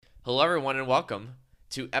Hello, everyone, and welcome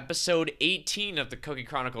to episode 18 of the Koki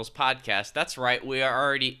Chronicles podcast. That's right, we are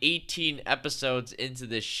already 18 episodes into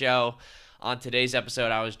this show. On today's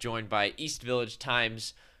episode, I was joined by East Village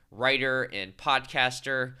Times writer and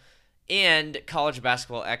podcaster and college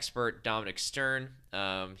basketball expert Dominic Stearn.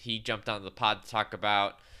 He jumped on the pod to talk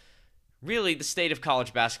about really the state of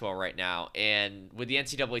college basketball right now. And with the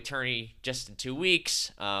NCAA Tourney just in 2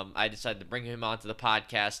 weeks, I decided to bring him onto the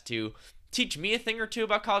podcast to teach me a thing or two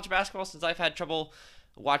about college basketball, since I've had trouble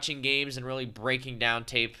watching games and really breaking down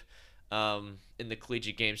tape in the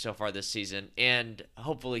collegiate game so far this season. And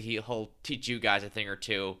hopefully he'll teach you guys a thing or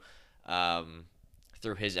two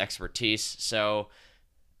through his expertise. So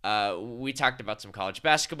we talked about some college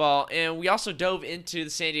basketball, and we also dove into the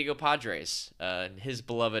San Diego Padres, his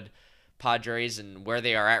beloved Padres, and where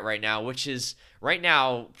they are at right now, which is right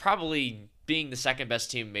now probably being the second best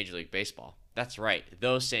team in Major League Baseball. That's right.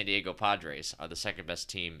 Those San Diego Padres are the second best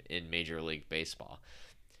team in Major League Baseball.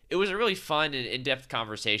 It was a really fun and in-depth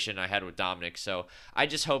conversation I had with Dominic, so I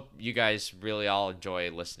just hope you guys really all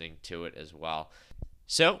enjoy listening to it as well.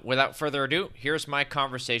 So, without further ado, here's my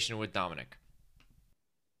conversation with Dominic.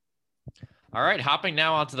 All right, hopping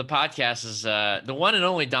now onto the podcast is the one and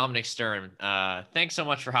only Dominic Stearn. Thanks so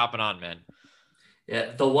much for hopping on, man.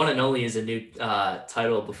 Yeah, the one and only is a new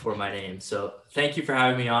title before my name. So thank you for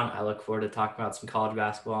having me on. I look forward to talking about some college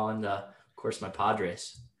basketball and, of course, my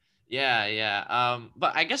Padres. Yeah.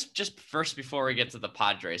 But I guess just first, before we get to the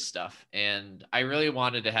Padres stuff, and I really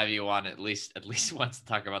wanted to have you on at least once to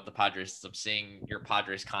talk about the Padres, since I'm seeing your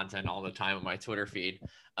Padres content all the time on my Twitter feed.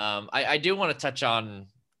 I do want to touch on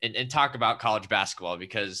and talk about college basketball,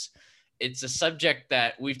 because it's a subject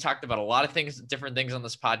that we've talked about a lot of things, different things on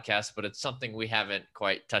this podcast, but it's something we haven't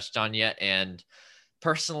quite touched on yet. And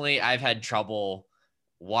personally, I've had trouble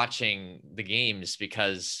watching the games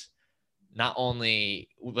because not only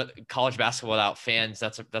college basketball without fans,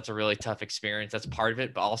 that's a really tough experience. That's part of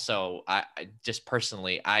it. But also I just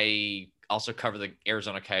personally, I also cover the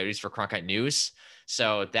Arizona Coyotes for Cronkite News.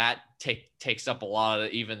 So that takes up a lot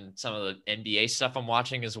of even some of the NBA stuff I'm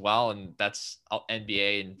watching as well. And that's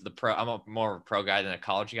NBA and the pro. I'm more of a pro guy than a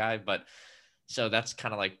college guy, but so that's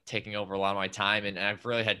kind of like taking over a lot of my time. And I've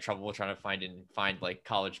really had trouble trying to find like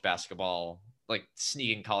college basketball, like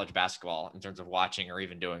sneaking college basketball in terms of watching or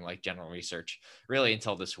even doing like general research really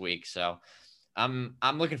until this week. So I'm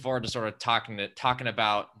looking forward to sort of talking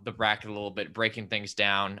about the bracket a little bit, breaking things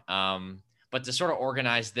down. But to sort of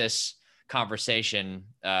organize this conversation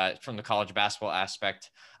from the college basketball aspect,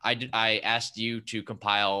 I asked you to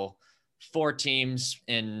compile four teams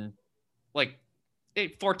in like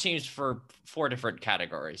four teams for four different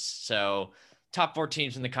categories. So top four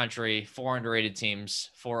teams in the country, four underrated teams,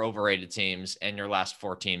 four overrated teams, and your last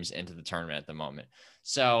four teams into the tournament at the moment.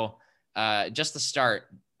 So just to start,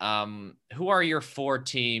 who are your top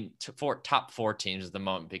four teams at the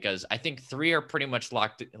moment? Because I think three are pretty much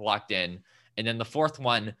locked in, and then the fourth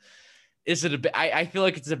one is a debate. I feel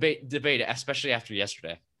like it's a debate, especially after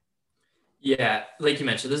yesterday. Yeah, like you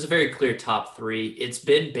mentioned, there's a very clear top three. It's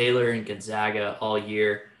been Baylor and Gonzaga all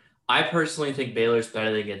year. I personally think Baylor's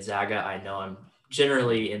better than Gonzaga. I know I'm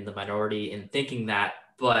generally in the minority in thinking that,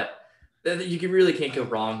 but you really can't go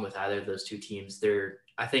wrong with either of those two teams.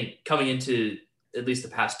 I think, coming into at least the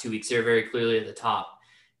past 2 weeks, they're very clearly at the top.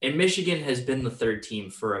 And Michigan has been the third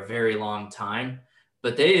team for a very long time,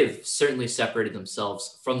 but they have certainly separated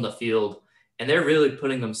themselves from the field, and they're really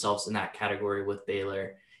putting themselves in that category with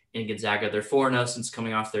Baylor and Gonzaga. They're 4-0 since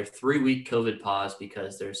coming off their 3-week COVID pause,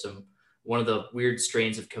 because there's one of the weird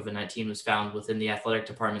strains of COVID-19 was found within the athletic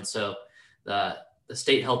department. So the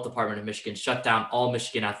state health department of Michigan shut down all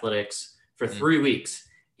Michigan athletics for 3 weeks.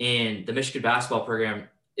 And the Michigan basketball program,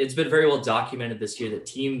 it's been very well documented this year that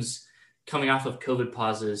teams coming off of COVID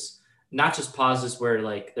pauses, not just pauses where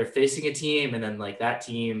like they're facing a team and then like that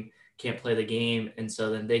team can't play the game, and so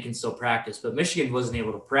then they can still practice. But Michigan wasn't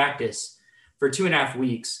able to practice for 2.5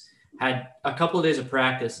 weeks, had a couple of days of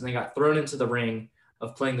practice, and they got thrown into the ring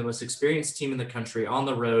of playing the most experienced team in the country on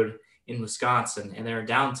the road in Wisconsin. And they were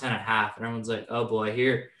down 10 and a half. And everyone's like, oh boy,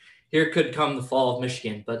 here could come the fall of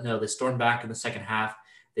Michigan. But no, they stormed back in the second half.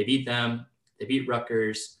 They beat them. They beat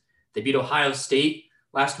Rutgers. They beat Ohio State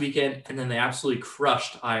last weekend. And then they absolutely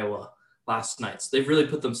crushed Iowa last night. So they've really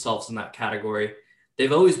put themselves in that category.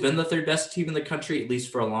 They've always been the third best team in the country, at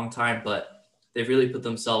least for a long time, but they've really put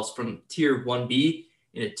themselves from tier 1B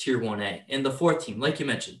into tier 1A. And the fourth team, like you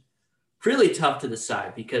mentioned, really tough to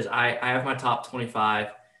decide, because I have my top 25,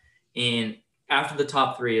 and after the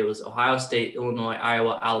top three, it was Ohio State, Illinois,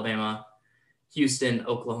 Iowa, Alabama, Houston,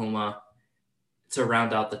 Oklahoma. to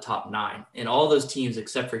round out the top 9. And all those teams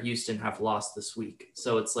except for Houston have lost this week.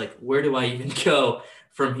 So it's like, where do I even go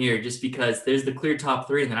from here? Just because there's the clear top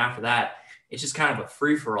 3. And then after that, it's just kind of a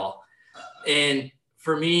free for all. And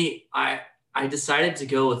for me, I decided to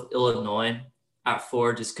go with Illinois at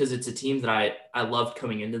 4, just because it's a team that I loved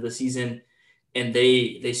coming into the season. And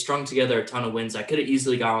they strung together a ton of wins. I could have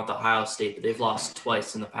easily gone with Ohio State, but they've lost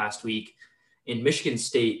twice in the past week. And Michigan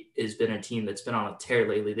State has been a team that's been on a tear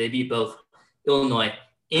lately. They beat both Illinois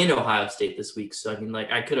and Ohio State this week. So, I mean,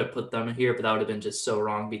 like, I could have put them here, but that would have been just so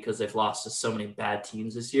wrong because they've lost to so many bad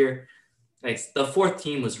teams this year. Like, the 4th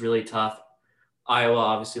team was really tough. Iowa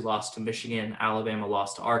obviously lost to Michigan. Alabama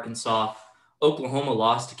lost to Arkansas. Oklahoma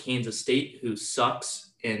lost to Kansas State, who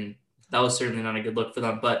sucks. And that was certainly not a good look for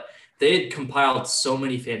them. But they had compiled so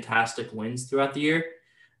many fantastic wins throughout the year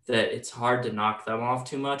that it's hard to knock them off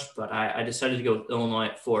too much. But I decided to go with Illinois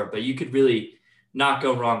at 4. But you could really not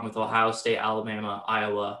go wrong with Ohio State, Alabama,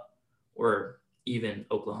 Iowa, or even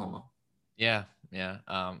Oklahoma. Yeah.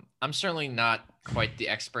 I'm certainly not quite the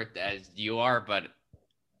expert as you are, but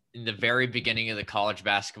in the very beginning of the college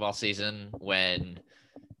basketball season, when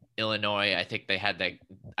Illinois, I think they had that,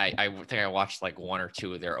 I think I watched like 1 or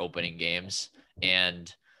 2 of their opening games,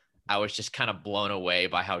 and I was just kind of blown away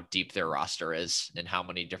by how deep their roster is and how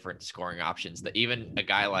many different scoring options that even a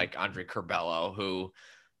guy like Andre Curbelo, who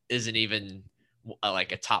isn't even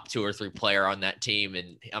like a top 2 or 3 player on that team.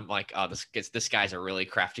 And I'm like, oh, this guy's a really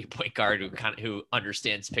crafty point guard who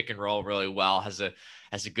understands pick and roll really well, has a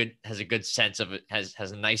good sense of it, has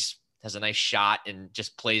a nice shot, and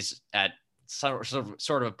just plays at sort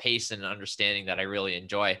of a pace and an understanding that I really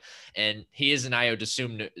enjoy. And he isn't Ayo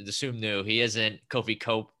Dosunmu. He isn't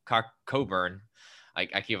Kofi Coburn.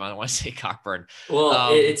 I keep on want to say Cockburn.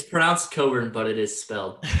 Well, it's pronounced Coburn, but it is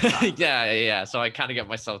spelled. Yeah. So I kind of got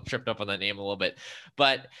myself tripped up on that name a little bit,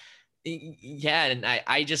 but yeah. And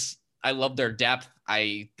I love their depth.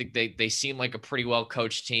 I think they seem like a pretty well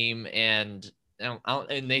coached team, and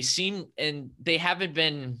they haven't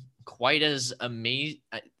been quite as amazing.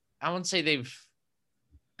 I wouldn't say they've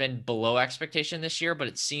been below expectation this year, but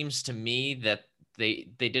it seems to me that they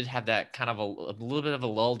did have that kind of a little bit of a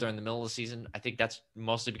lull during the middle of the season. I think that's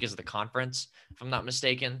mostly because of the conference, if I'm not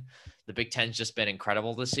mistaken. The Big Ten's just been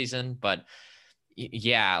incredible this season, but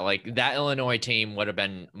yeah, like that Illinois team would have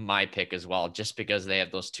been my pick as well, just because they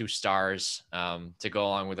have those 2 stars to go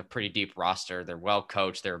along with a pretty deep roster. They're well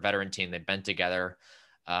coached. They're a veteran team. They've been together.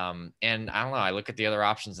 And I don't know, I look at the other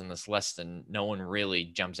options in this list and no one really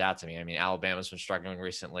jumps out to me. I mean, Alabama's been struggling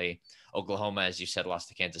recently. Oklahoma, as you said, lost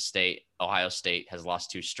to Kansas State. Ohio State has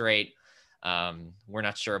lost 2 straight. We're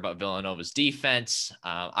not sure about Villanova's defense.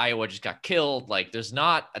 Iowa just got killed. Like, there's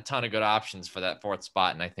not a ton of good options for that 4th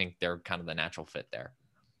spot. And I think they're kind of the natural fit there.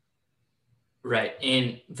 Right.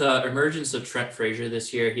 And the emergence of Trent Frazier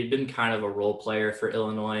this year, he'd been kind of a role player for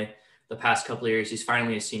Illinois the past couple of years. He's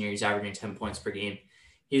finally a senior. He's averaging 10 points per game.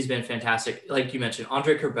 He's been fantastic. Like you mentioned,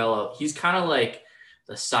 Andre Curbelo, he's kind of like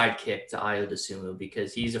the sidekick to Ayo Dosunmu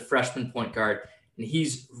because he's a freshman point guard and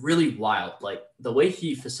he's really wild. Like the way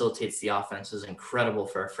he facilitates the offense is incredible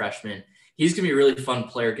for a freshman. He's going to be a really fun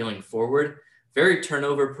player going forward. Very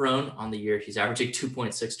turnover prone on the year. He's averaging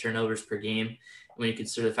 2.6 turnovers per game. When you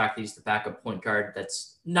consider the fact that he's the backup point guard,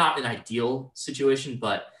 that's not an ideal situation,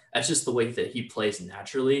 but that's just the way that he plays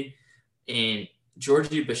naturally. And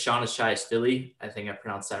Georgie Bashanishai-Philly, I think I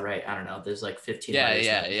pronounced that right. I don't know. There's like 15.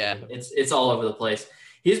 Yeah. It's all over the place.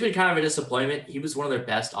 He's been kind of a disappointment. He was one of their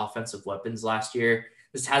best offensive weapons last year.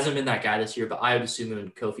 This hasn't been that guy this year, but Ayo Dosunmu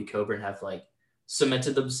and Kofi Coburn have like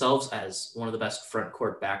cemented themselves as one of the best front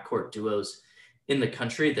court, back court duos in the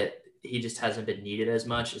country that he just hasn't been needed as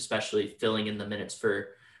much, especially filling in the minutes for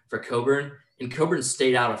Coburn. And Coburn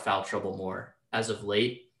stayed out of foul trouble more as of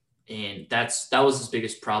late. And that was his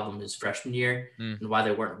biggest problem his freshman year and why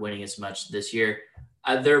they weren't winning as much this year.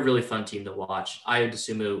 They're a really fun team to watch. Ayo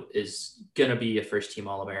Dosunmu is going to be a first-team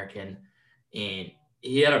All-American. And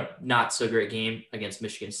he had a not-so-great game against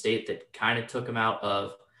Michigan State that kind of took him out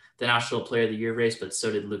of the National Player of the Year race, but so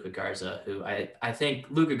did Luka Garza, who I think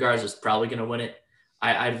Luka Garza is probably going to win it.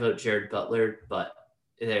 I'd vote Jared Butler, but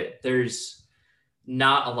there's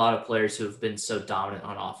not a lot of players who have been so dominant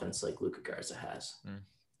on offense like Luka Garza has.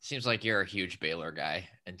 Seems like you're a huge Baylor guy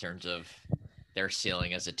in terms of their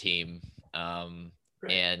ceiling as a team,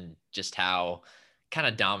 Right. and just how kind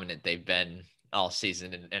of dominant they've been all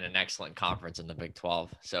season in an excellent conference in the Big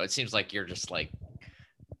 12. So it seems like you're just like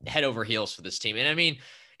head over heels for this team. And I mean,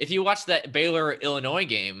 if you watch that Baylor Illinois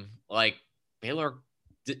game, like Baylor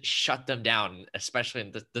shut them down,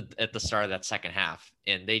 especially at the start of that second half.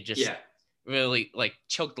 And they just, it really like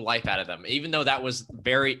choked the life out of them. Even though that was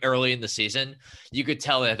very early in the season, you could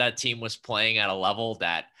tell that that team was playing at a level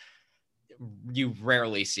that you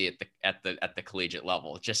rarely see at the collegiate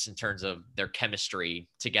level, just in terms of their chemistry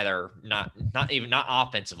together, not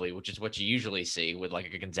offensively, which is what you usually see with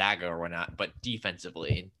like a Gonzaga or whatnot, but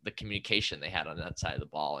defensively, the communication they had on that side of the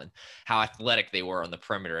ball and how athletic they were on the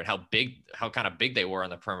perimeter and how kind of big they were on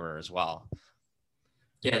the perimeter as well.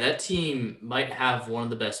 Yeah, that team might have one of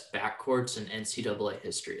the best backcourts in NCAA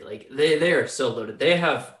history. Like they are so loaded. They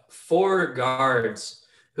have 4 guards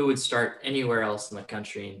who would start anywhere else in the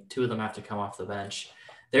country, and 2 of them have to come off the bench.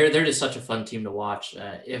 They're just such a fun team to watch.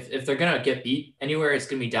 If they're gonna get beat anywhere, it's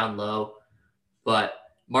gonna be down low. But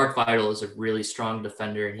Mark Vital is a really strong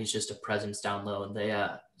defender, and he's just a presence down low. And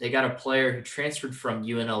they got a player who transferred from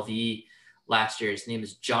UNLV last year. His name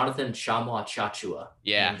is Jonathan Shamwa Chachua.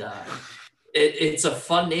 Yeah. And it's a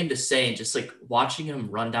fun name to say, and just like watching him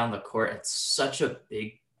run down the court, he's such a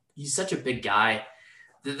big guy.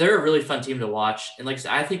 They're a really fun team to watch. And like I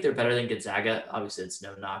said, I think they're better than Gonzaga. Obviously, it's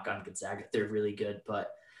no knock on Gonzaga. They're really good.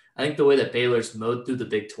 But I think the way that Baylor's mowed through the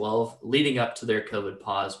Big 12 leading up to their COVID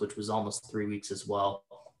pause, which was almost 3 weeks as well.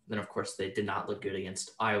 Then, of course, they did not look good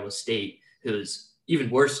against Iowa State, who's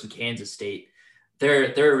even worse than Kansas State.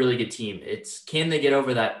 They're a really good team. It's can they get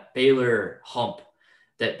over that Baylor hump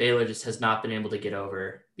that Baylor just has not been able to get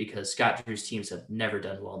over because Scott Drew's teams have never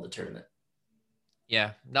done well in the tournament.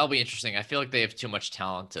 Yeah, that'll be interesting. I feel like they have too much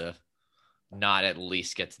talent to not at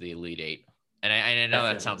least get to the Elite Eight. And I know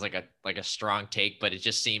Definitely. that sounds like a strong take, but it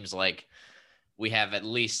just seems like we have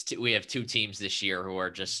 2 teams this year who are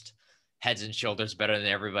just heads and shoulders better than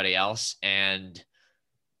everybody else. And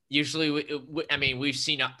usually, we've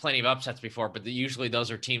seen plenty of upsets before, but usually those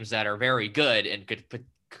are teams that are very good and could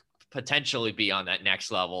potentially be on that next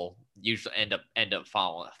level. Usually end up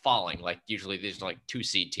falling. Like usually there's like 2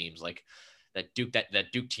 seed teams, like that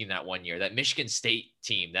Duke team that one year, that Michigan State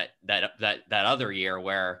team that other year,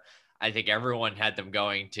 where I think everyone had them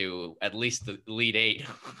going to at least the Elite Eight.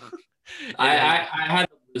 I had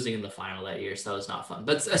them losing in the final that year, so it was not fun.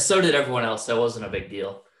 But so did everyone else, so it wasn't a big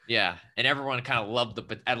deal. Yeah, and everyone kind of loved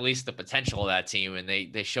at least the potential of that team, and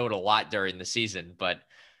they showed a lot during the season. But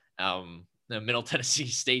the Middle Tennessee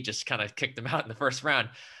State just kind of kicked them out in the first round.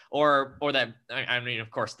 Or that, I mean,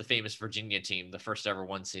 of course, the famous Virginia team, the first ever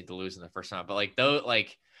 1 seed to lose in the first round. But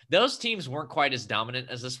those teams weren't quite as dominant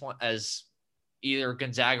as this one, as either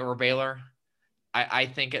Gonzaga or Baylor. I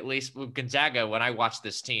think at least with Gonzaga, when I watch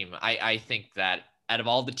this team, I think that out of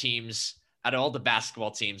all the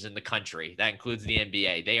basketball teams in the country, that includes the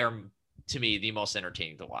NBA, they are, to me, the most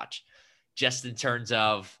entertaining to watch, just in terms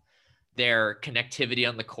of their connectivity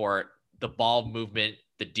on the court, the ball movement,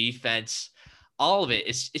 the defense. All of it,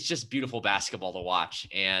 it's just beautiful basketball to watch,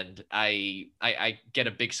 and I get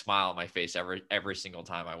a big smile on my face every single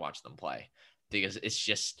time I watch them play, because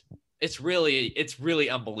it's really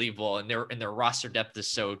unbelievable, and their roster depth is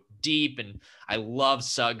so deep, and I love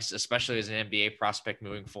Suggs, especially as an NBA prospect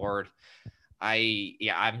moving forward.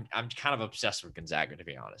 I'm kind of obsessed with Gonzaga, to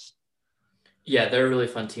be honest. Yeah, they're a really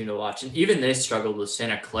fun team to watch, and even they struggled with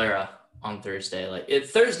Santa Clara on Thursday.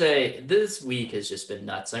 This week has just been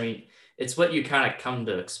nuts. I mean, it's what you kind of come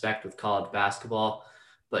to expect with college basketball.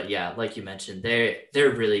 But yeah, like you mentioned, they're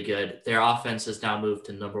really good. Their offense has now moved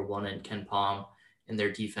to number 1 in KenPom, and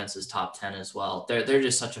their defense is top 10 as well. They're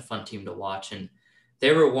just such a fun team to watch. And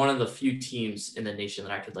they were one of the few teams in the nation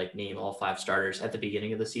that I could like name all 5 starters at the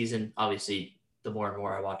beginning of the season. Obviously, the more and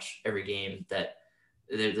more I watch every game, that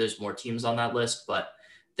there's more teams on that list, but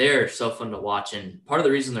they're so fun to watch. And part of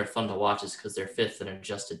the reason they're fun to watch is because they're 5th in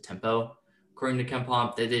adjusted tempo. According to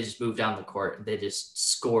KenPom, they just move down the court and they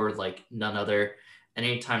just score like none other. And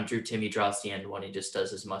anytime Drew Timme draws the end one, he just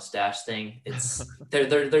does his mustache thing.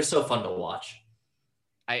 They're so fun to watch.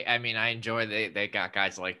 I mean, I enjoy they got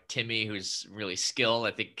guys like Timme, who's really skilled.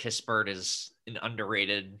 I think Kispert is an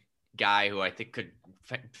underrated guy who I think could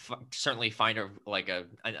certainly find a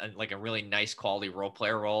really nice quality role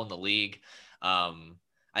player role in the league.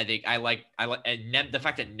 I think I like and the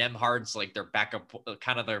fact that Nemhard's like their backup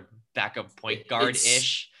point guard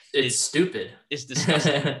ish. It's stupid. It's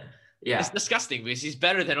disgusting. Yeah, it's disgusting because he's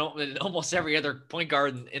better than almost every other point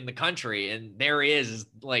guard in the country, and there he is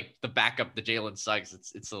like the backup to Jalen Suggs.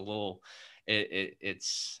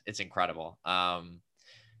 It's incredible.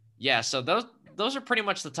 Yeah, so those are pretty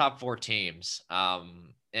much the top 4 teams.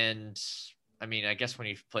 And I mean, I guess when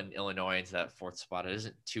you put in Illinois into that 4th spot, it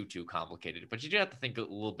isn't too complicated, but you do have to think a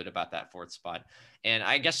little bit about that 4th spot. And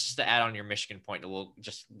I guess just to add on your Michigan point a little,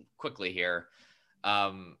 just quickly here,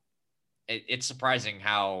 it's surprising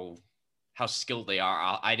how skilled they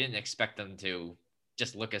are. I didn't expect them to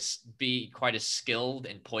just be quite as skilled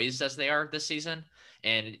and poised as they are this season.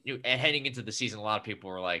 And heading into the season, a lot of people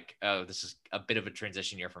were like, "Oh, this is a bit of a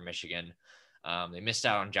transition year for Michigan." They missed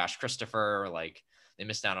out on Josh Christopher, like they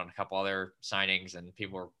missed out on a couple other signings, and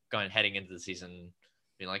people were heading into the season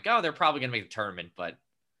being like, "Oh, they're probably going to make the tournament," but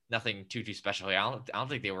nothing too special. I don't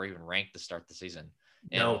think they were even ranked to start the season,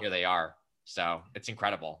 and here they are. So it's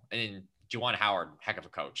incredible. And Juwan Howard, heck of a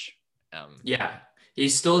coach. Yeah, he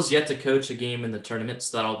still has yet to coach a game in the tournament,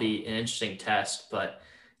 so that'll be an interesting test. But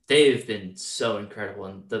they've been so incredible,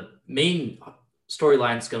 and the main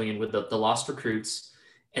storylines going in with the lost recruits,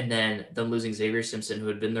 and then them losing Xavier Simpson, who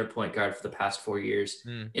had been their point guard for the past 4 years,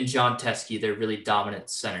 and John Teskey, their really dominant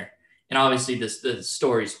center. And obviously, the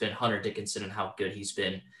story's been Hunter Dickinson and how good he's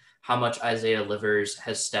been, how much Isaiah Livers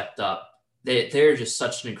has stepped up. They're just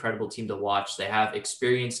such an incredible team to watch. They have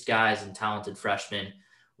experienced guys and talented freshmen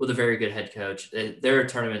with a very good head coach. They're a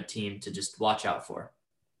tournament team to just watch out for.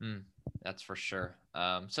 That's for sure.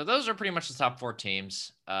 So those are pretty much the top 4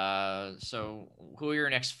 teams. So who are your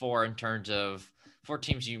next 4 in terms of 4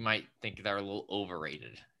 teams you might think that are a little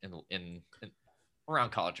overrated in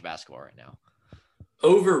around college basketball right now?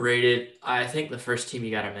 Overrated. I think the first team you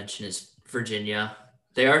got to mention is Virginia.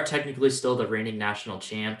 They are technically still the reigning national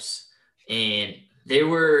champs, and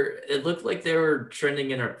it looked like they were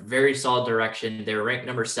trending in a very solid direction. They were ranked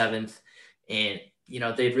number 7th, and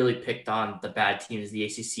they've really picked on the bad teams, the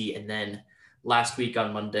ACC. And then last week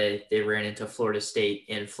on Monday, they ran into Florida State,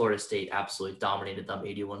 and Florida State absolutely dominated them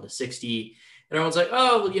 81-60. And everyone's like,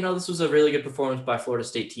 oh, well, this was a really good performance by Florida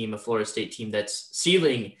State team, a Florida State team that's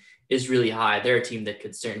ceiling is really high. They're a team that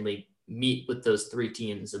could certainly meet with those 3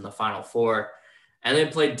 teams in the Final Four. And they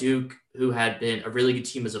played Duke, who had been a really good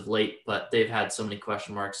team as of late, but they've had so many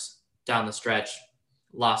question marks down the stretch,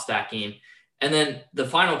 lost that game. And then the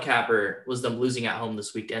final capper was them losing at home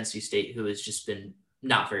this week to NC State, who has just been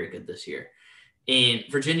not very good this year. And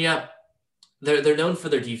Virginia, they're known for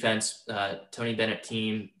their defense. Tony Bennett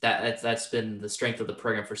team, that's been the strength of the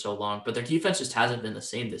program for so long, but their defense just hasn't been the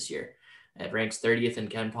same this year. It ranks 30th in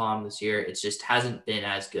KenPom this year. It just hasn't been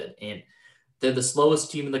as good. And they're the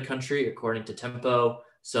slowest team in the country, according to Tempo.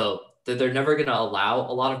 So they're never going to allow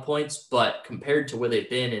a lot of points, but compared to where they've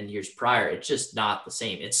been in years prior, it's just not the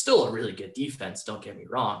same. It's still a really good defense, don't get me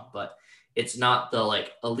wrong, but it's not the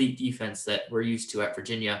elite defense that we're used to at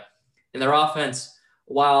Virginia. And their offense,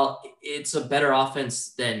 while it's a better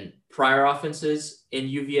offense than prior offenses in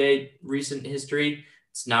UVA recent history,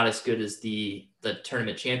 it's not as good as the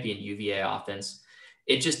tournament champion UVA offense.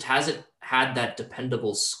 It just hasn't had that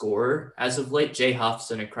dependable scorer as of late. Jay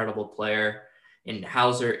Huff's an incredible player, and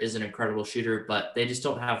Hauser is an incredible shooter, but they just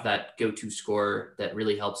don't have that go-to scorer that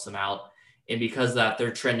really helps them out. And because of that,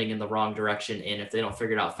 they're trending in the wrong direction. And if they don't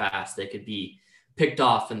figure it out fast, they could be picked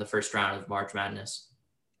off in the first round of March Madness.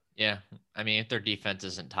 Yeah. I mean, if their defense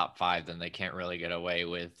isn't top 5, then they can't really get away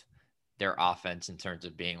with their offense in terms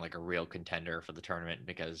of being like a real contender for the tournament,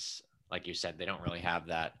 because like you said, they don't really have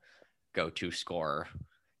that go-to scorer.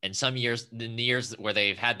 And some years, in the years where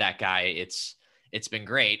they've had that guy, it's been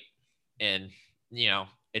great. And,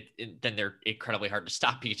 then they're incredibly hard to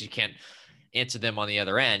stop because you can't answer them on the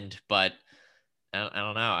other end. But I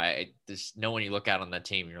don't know. There's no one you look at on that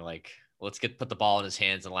team. You're like, well, let's put the ball in his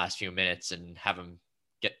hands in the last few minutes and have him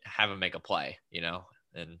make a play,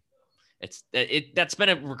 and that's been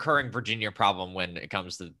a recurring Virginia problem when it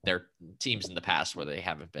comes to their teams in the past where they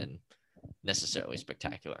haven't been necessarily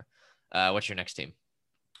spectacular. What's your next team?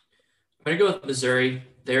 I'm going to go with Missouri.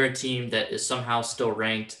 They're a team that is somehow still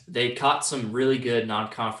ranked. They caught some really good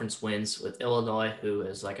non-conference wins with Illinois, who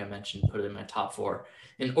is, like I mentioned, put it in my top 4,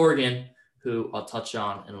 and Oregon, who I'll touch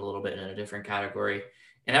on in a little bit in a different category.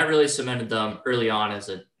 And that really cemented them early on as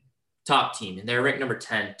a top team. And they're ranked number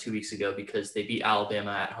 10 2 weeks ago because they beat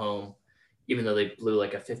Alabama at home, even though they blew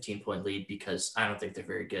like a 15-point lead, because I don't think they're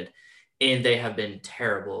very good. And they have been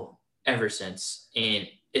terrible ever since. And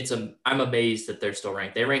I'm amazed that they're still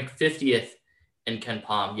ranked. They ranked 50th in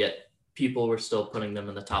KenPom, yet people were still putting them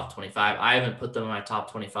in the top 25. I haven't put them in my top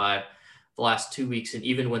 25 the last 2 weeks. And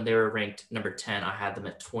even when they were ranked number 10, I had them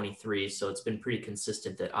at 23. So it's been pretty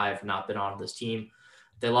consistent that I have not been on this team.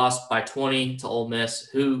 They lost by 20 to Ole Miss,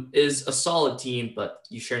 who is a solid team, but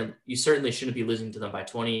you certainly shouldn't be losing to them by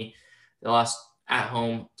 20. They lost at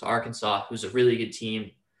home to Arkansas, who's a really good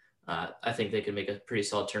team. I think they could make a pretty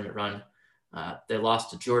solid tournament run. They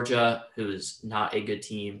lost to Georgia, who is not a good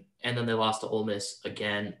team. And then they lost to Ole Miss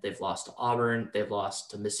again. They've lost to Auburn. They've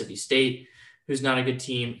lost to Mississippi State, who's not a good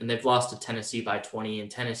team. And they've lost to Tennessee by 20.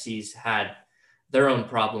 And Tennessee's had their own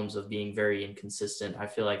problems of being very inconsistent. I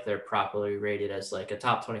feel like they're properly rated as like a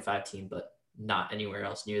top 25 team, but not anywhere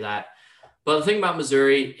else near that. But the thing about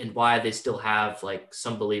Missouri and why they still have like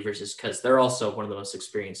some believers is because they're also one of the most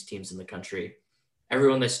experienced teams in the country.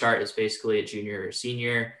 Everyone they start is basically a junior or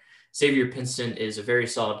senior. Xavier Pinson is a very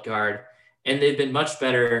solid guard, and they've been much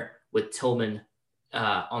better with Tillman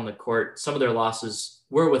on the court. Some of their losses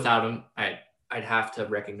were without him. I'd have to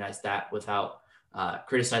recognize that without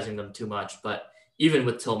criticizing them too much. But even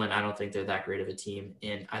with Tillman, I don't think they're that great of a team.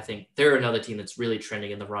 And I think they're another team that's really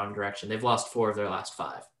trending in the wrong direction. They've lost 4 of their last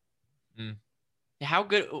 5. Mm. How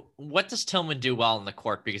good, what does Tillman do well in the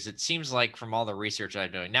court? Because it seems like from all the research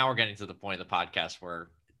I'm doing, now we're getting to the point of the podcast where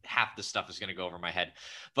half the stuff is going to go over my head,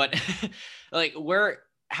 but like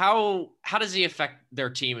how does he affect their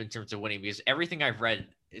team in terms of winning? Because everything I've read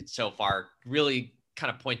so far really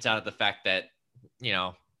kind of points out the fact that,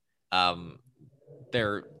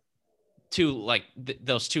 they're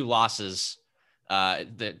those 2 losses,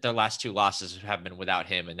 their last 2 losses have been without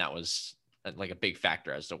him. And that was like a big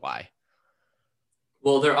factor as to why.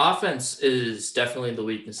 Well, their offense is definitely the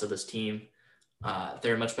weakness of this team.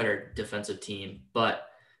 They're a much better defensive team, but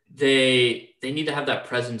they need to have that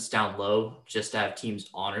presence down low just to have teams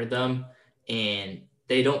honor them. And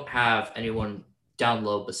they don't have anyone down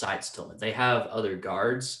low besides Tillman. They have other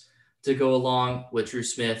guards to go along with Drew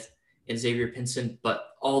Smith and Xavier Pinson, but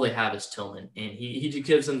all they have is Tillman. And he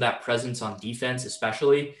gives them that presence on defense,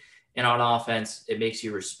 especially. And on offense, it makes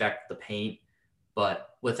you respect the paint.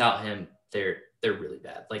 But without him, they're really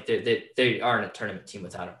bad. Like they aren't a tournament team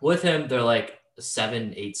without him. With him, they're like a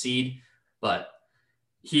 7-8 seed, but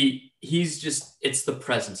he's just, it's the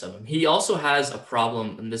presence of him. He also has a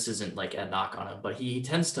problem, and this isn't like a knock on him, but he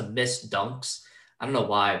tends to miss dunks. I don't know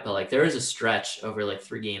why, but like there is a stretch over like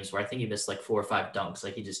 3 games where I think he missed like 4 or 5 dunks.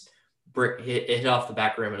 Like he just hit off the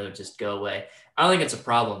back rim and it would just go away. I don't think it's a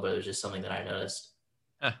problem, but it was just something that I noticed.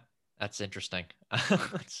 That's interesting.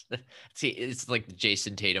 See, it's like the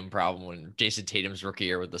Jason Tatum problem when Jason Tatum's rookie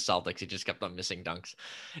year with the Celtics, he just kept on missing dunks.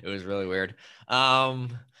 It was really weird.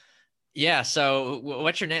 Yeah. So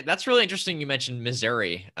what's your name? That's really interesting. You mentioned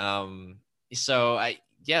Missouri. So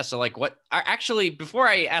like what actually, before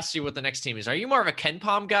I ask you what the next team is, are you more of a Ken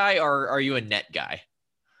Palm guy or are you a net guy?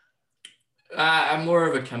 I'm more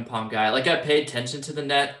of a Ken Palm guy. Like I pay attention to the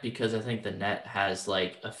net because I think the net has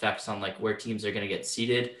like effects on like where teams are going to get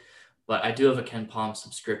seated. But I do have a Ken Palm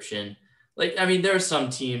subscription. Like, I mean, there are some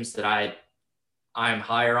teams that I'm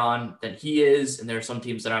higher on than he is, and there are some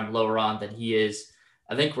teams that I'm lower on than he is.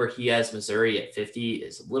 I think where he has Missouri at 50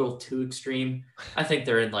 is a little too extreme. I think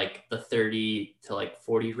they're in like the 30 to like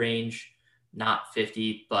 40 range, not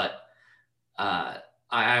 50, but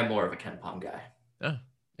I'm more of a Ken Palm guy. Oh,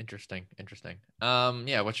 interesting.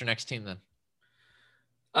 Yeah, what's your next team then?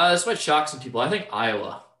 This might shock some people. I think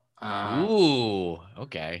Iowa. Ooh,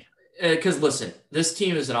 okay. Because listen, this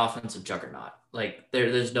team is an offensive juggernaut. Like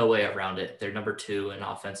there's no way around it. They're number 2 in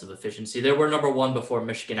offensive efficiency. They were number 1 before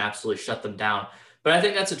Michigan absolutely shut them down. But I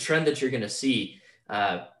think that's a trend that you're going to see.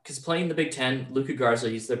 Because playing the Big Ten, Luka Garza,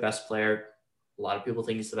 he's their best player. A lot of people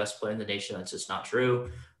think he's the best player in the nation. That's just not true.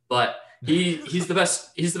 But he's the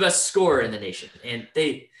best. He's the best scorer in the nation, and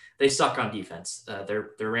they suck on defense. They're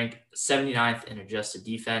ranked 79th in adjusted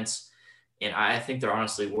defense. And I think they're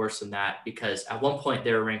honestly worse than that because at one point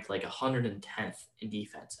they were ranked like 110th in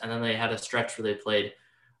defense. And then they had a stretch where they played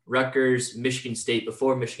Rutgers, Michigan State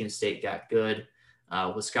before Michigan State got good,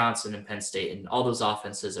 Wisconsin and Penn State. And all those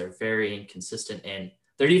offenses are very inconsistent. And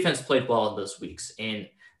their defense played well in those weeks. And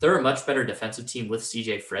they're a much better defensive team with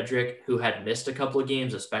CJ Frederick, who had missed a couple of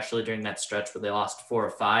games, especially during that stretch where they lost 4 or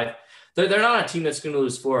 5. They're not a team that's going to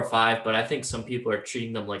lose 4 or 5, but I think some people are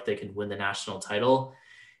treating them like they can win the national title.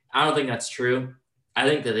 I don't think that's true. I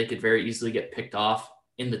think that they could very easily get picked off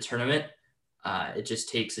in the tournament. It just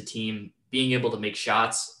takes a team being able to make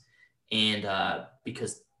shots and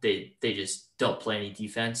because they just don't play any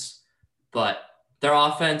defense. But their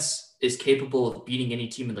offense is capable of beating any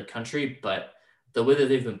team in the country. But the way that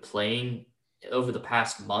they've been playing over the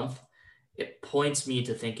past month, it points me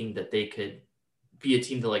to thinking that they could be a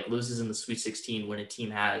team that like loses in the Sweet 16 when a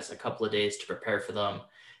team has a couple of days to prepare for them.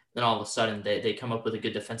 Then all of a sudden they come up with a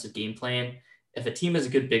good defensive game plan. If a team is a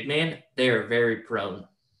good big man, they are very prone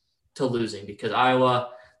to losing because Iowa,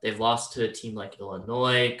 they've lost to a team like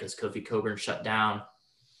Illinois because Kofi Coburn shut down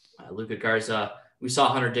Luka Garza. We saw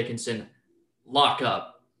Hunter Dickinson lock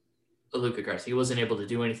up Luka Garza. He wasn't able to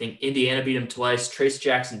do anything. Indiana beat him twice. Trace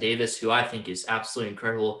Jackson Davis, who I think is absolutely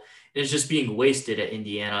incredible, is just being wasted at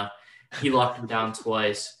Indiana. He locked him down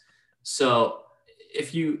twice. So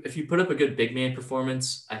if you put up a good big man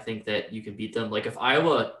performance, I think that you can beat them. Like if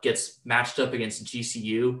Iowa gets matched up against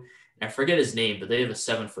GCU I forget his name, but they have a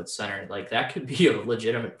 7-foot center. Like that could be a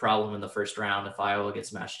legitimate problem in the first round if Iowa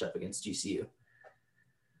gets matched up against GCU.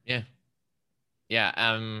 Yeah. Yeah.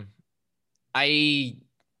 I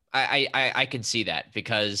can see that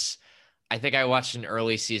because I think I watched an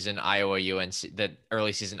early season Iowa UNC, the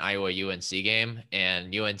early season Iowa UNC game,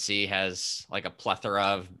 and UNC has like a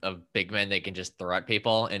plethora of big men they can just throw at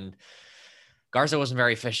people. And Garza wasn't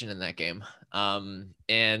very efficient in that game.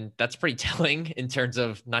 And that's pretty telling in terms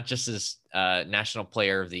of not just his National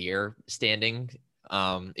Player of the Year standing,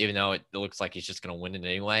 even though it looks like he's just going to win it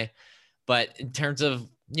anyway. But in terms of,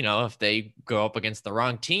 if they go up against the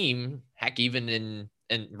wrong team, heck, even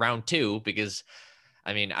in round 2, because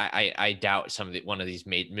I mean, I doubt one of these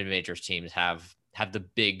mid-majors teams have the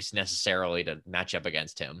bigs necessarily to match up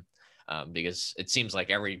against him, because it seems like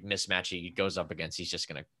every mismatch he goes up against, he's just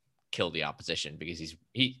going to kill the opposition because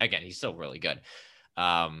he's still really good.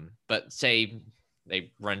 But say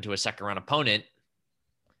they run to a second round opponent,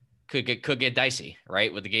 could get dicey,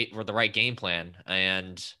 right? With the right game plan.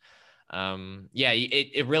 And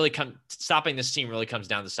it really stopping this team really comes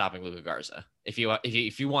down to stopping Luka Garza. If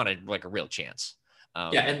you wanted like a real chance.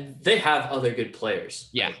 And they have other good players.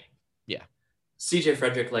 Yeah. Like, yeah. CJ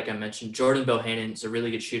Frederick, like I mentioned, Jordan Bohannon is a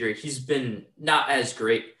really good shooter. He's been not as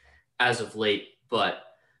great as of late, but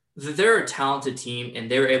they're a talented team, and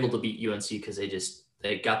they were able to beat UNC because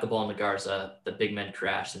they got the ball in the Garza, the big men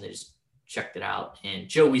crashed, and they just checked it out. And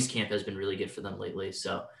Joe Wieskamp has been really good for them lately.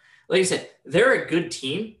 So, like I said, they're a good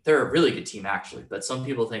team. They're a really good team, actually. But some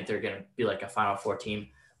people think they're going to be like a Final Four team.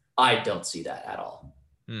 I don't see that at all.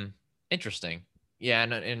 Interesting. Yeah,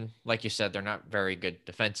 and like you said, they're not very good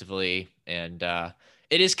defensively, and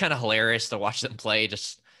it is kind of hilarious to watch them play.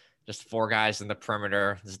 Just 4 guys in the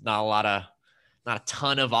perimeter. There's not a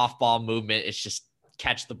ton of off-ball movement. It's just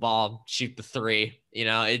catch the ball, shoot the 3.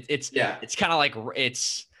 It's kind of like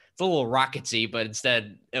it's a little rocketsy, but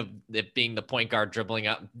instead of it being the point guard dribbling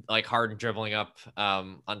up, like Harden dribbling up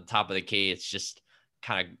on top of the key, it's just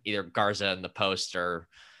kind of either Garza in the post or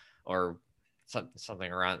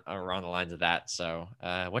something around the lines of that. So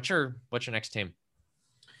what's your next team?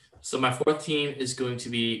 So my 4th team is going to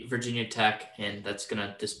be Virginia Tech, and that's going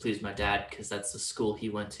to displease my dad because that's the school he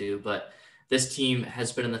went to. But this team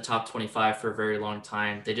has been in the top 25 for a very long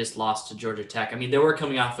time. They just lost to Georgia Tech. I mean, they were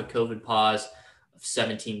coming off a COVID pause of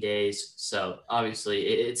 17 days. So obviously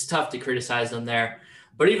it's tough to criticize them there.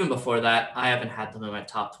 But even before that, I haven't had them in my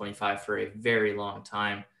top 25 for a very long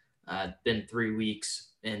time. Been 3 weeks,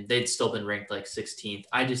 and they'd still been ranked like 16th.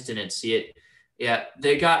 I just didn't see it. Yeah,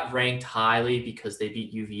 they got ranked highly because they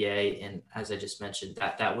beat UVA. And as I just mentioned,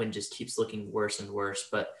 that win just keeps looking worse and worse.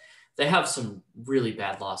 But they have some really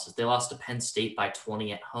bad losses. They lost to Penn State by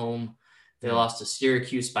 20 at home. They lost to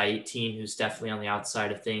Syracuse by 18, who's definitely on the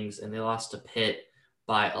outside of things. And they lost to Pitt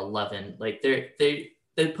by 11. Like they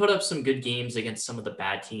put up some good games against some of the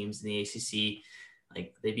bad teams in the ACC.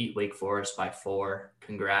 Like they beat Wake Forest by 4.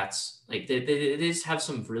 Congrats. Like they just have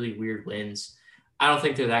some really weird wins. I don't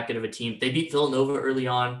think they're that good of a team. They beat Villanova early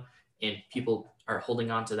on, and people are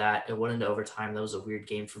holding on to that. It went into overtime. That was a weird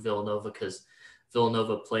game for Villanova because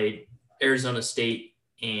Villanova played Arizona State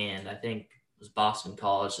and I think it was Boston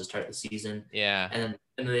College to start the season. Yeah. And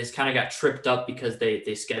then they just kind of got tripped up because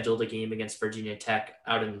they scheduled a game against Virginia Tech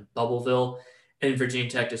out in Bubbleville, and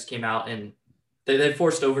Virginia Tech just came out and they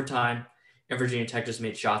forced overtime, and Virginia Tech just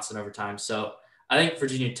made shots in overtime. So I think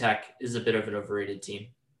Virginia Tech is a bit of an overrated team.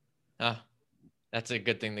 That's a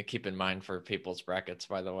good thing to keep in mind for people's brackets,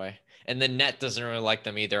 by the way. And the net doesn't really like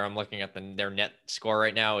them either. I'm looking at their net score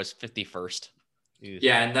right now is 51st.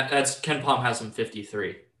 Yeah, and that's Ken Palm has them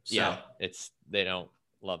 53. So. Yeah, they don't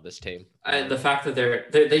love this team. The fact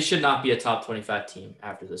that they should not be a top 25 team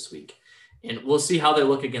after this week, and we'll see how they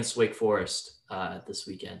look against Wake Forest this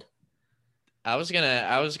weekend. I was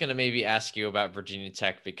gonna maybe ask you about Virginia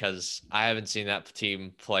Tech because I haven't seen that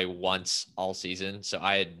team play once all season, so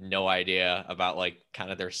I had no idea about like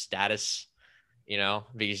kind of their status,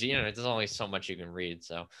 because there's only so much you can read.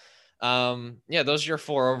 So, those are your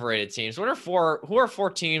 4 overrated teams. Who are 4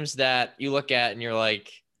 teams that you look at and you're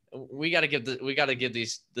like, we got to give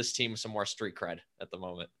this team some more street cred at the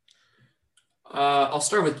moment? I'll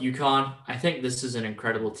start with UConn. I think this is an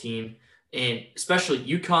incredible team. And especially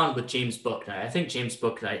UConn with James Bouknight. I think James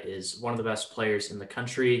Bouknight is one of the best players in the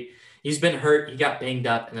country. He's been hurt. He got banged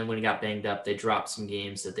up. And then when he got banged up, they dropped some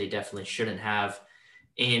games that they definitely shouldn't have.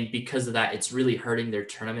 And because of that, it's really hurting their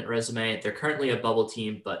tournament resume. They're currently a bubble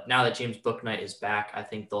team, but now that James Bouknight is back, I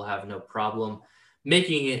think they'll have no problem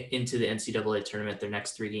making it into the NCAA tournament. Their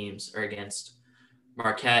next 3 games are against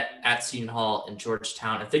Marquette, at Seton Hall, and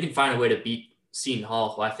Georgetown. If they can find a way to beat Seton Hall,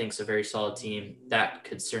 who I think is a very solid team, that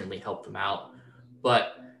could certainly help them out.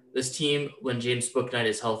 But this team, when James Bouknight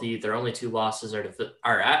is healthy, their only 2 losses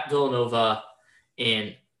are at Villanova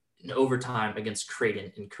and in overtime against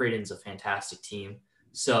Creighton, and Creighton's a fantastic team.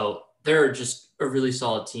 So they're just a really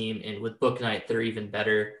solid team, and with Bouknight, they're even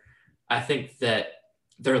better. I think that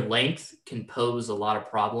their length can pose a lot of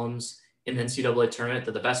problems in the NCAA tournament.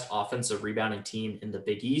 They're the best offensive rebounding team in the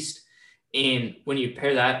Big East. And when you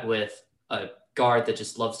pair that with a guard that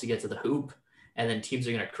just loves to get to the hoop, and then teams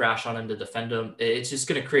are going to crash on him to defend him, it's just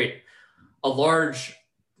going to create a large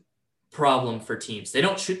problem for teams. They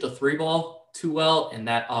don't shoot the 3 ball too well, and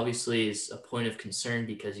that obviously is a point of concern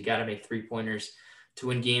because you got to make 3-pointers to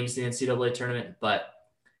win games in the NCAA tournament. But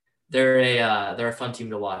they're a fun team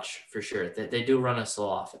to watch for sure. They do run a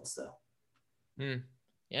slow offense though.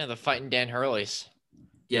 Yeah, the fighting Dan Hurleys.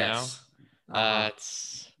 Yes. You know?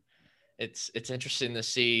 It's interesting to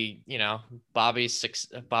see,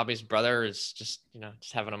 Bobby's brother is just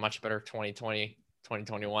having a much better 2020,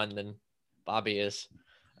 2021 than Bobby is.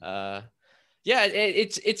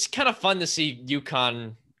 It's kind of fun to see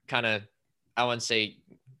UConn kind of, I wouldn't say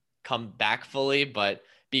come back fully, but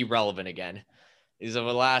be relevant again. Is over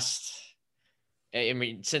the last,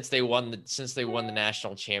 since they won the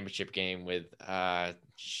national championship game with with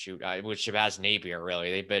Shabazz Napier,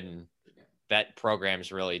 really, that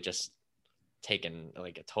program's really just taken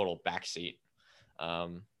like a total backseat.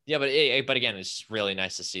 But again, it's really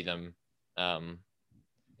nice to see them.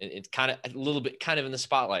 It's kind of a little bit in the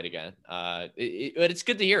spotlight again. But it's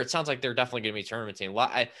good to hear. It sounds like they're definitely going to be a tournament team.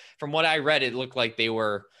 From what I read, it looked like they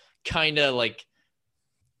were kind of like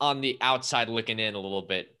on the outside looking in a little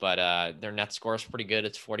bit, but their net score is pretty good.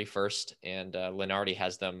 It's 41st, and Lenardi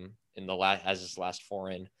has them has his last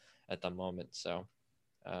 4 in at the moment. So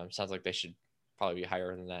sounds like they should probably be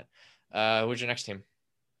higher than that. Who's your next team?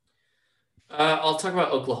 I'll talk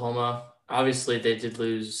about Oklahoma. Obviously, they did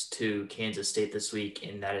lose to Kansas State this week,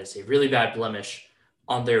 and that is a really bad blemish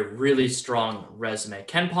on their really strong resume.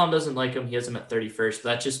 Ken Palm doesn't like them. He has them at 31st, but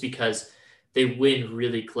that's just because they win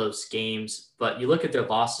really close games. But you look at their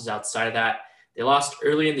losses outside of that, they lost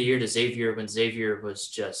early in the year to Xavier when Xavier was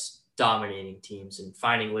just dominating teams and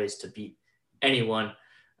finding ways to beat anyone.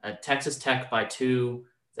 Texas Tech by 2.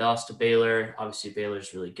 They lost to Baylor. Obviously,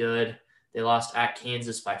 Baylor's really good. They lost at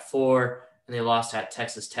Kansas by 4, and they lost at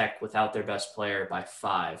Texas Tech without their best player by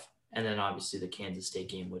 5. And then obviously the Kansas State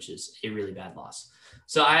game, which is a really bad loss.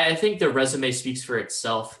 So I think their resume speaks for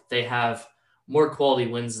itself. They have more quality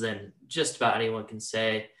wins than just about anyone can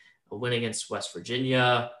say. A win against West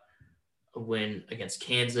Virginia, a win against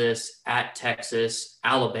Kansas, at Texas,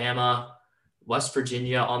 Alabama, West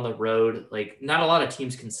Virginia on the road. Like, not a lot of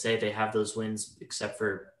teams can say they have those wins except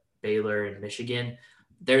for Baylor and Michigan.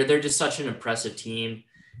 They're just such an impressive team.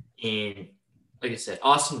 And like I said,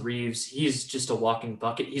 Austin Reeves, he's just a walking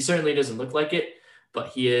bucket. He certainly doesn't look like it, but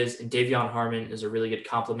he is. And Davion Harmon is a really good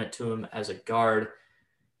compliment to him as a guard.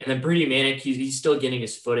 And then Brady Manick, he's still getting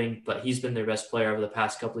his footing, but he's been their best player over the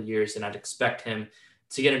past couple of years, and I'd expect him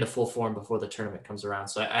to get into full form before the tournament comes around.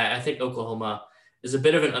 So I think Oklahoma is a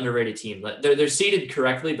bit of an underrated team. They're seeded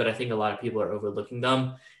correctly, but I think a lot of people are overlooking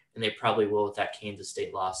them, and they probably will with that Kansas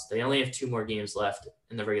State loss. They only have 2 more games left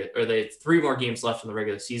in the regular, or they have 3 more games left in the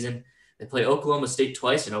regular season. They play Oklahoma State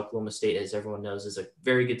twice, and Oklahoma State, as everyone knows, is a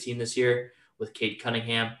very good team this year with Cade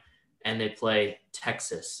Cunningham, and they play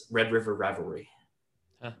Texas, Red River rivalry.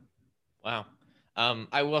 Huh. Wow.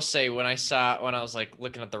 I will say when I was like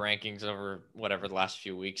looking at the rankings over whatever the last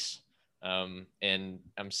few weeks, and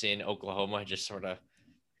I'm seeing Oklahoma just sort of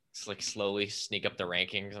like slowly sneak up the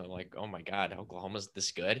rankings, and I'm like, oh my God, Oklahoma's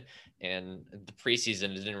this good. And the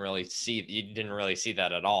preseason you didn't really see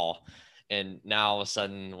that at all. And now all of a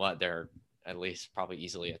sudden, they're at least probably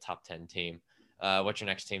easily a top 10 team. What's your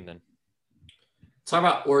next team then? Talk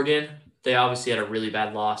about Oregon. They obviously had a really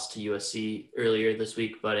bad loss to USC earlier this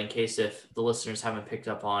week, but in case if the listeners haven't picked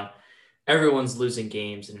up on, everyone's losing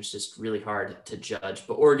games and it's just really hard to judge.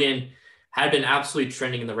 But Oregon had been absolutely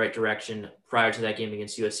trending in the right direction prior to that game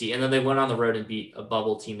against USC. And then they went on the road and beat a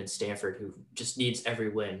bubble team in Stanford who just needs every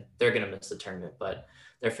win. They're going to miss the tournament, but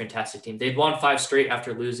they're a fantastic team. They've won 5 straight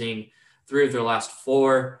after losing 3 of their last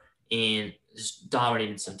 4 and just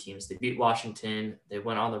dominated some teams. They beat Washington. They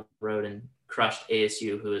went on the road and crushed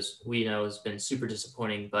ASU, who, as we know, has been super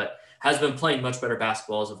disappointing, but has been playing much better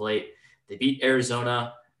basketball as of late. They beat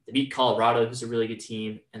Arizona. They beat Colorado, who's a really good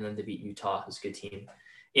team. And then they beat Utah, who's a good team.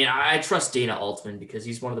 And I trust Dana Altman because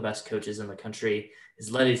he's one of the best coaches in the country.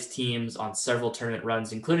 He's led his teams on several tournament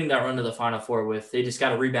runs, including that run to the Final Four with, they just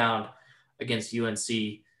got a rebound against UNC,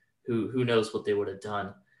 who knows what they would have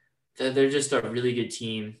done. They're just a really good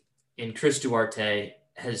team. and Chris Duarte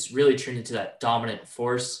has really turned into that dominant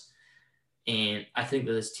force. And I think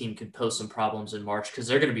that this team could pose some problems in March because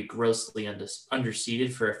they're going to be grossly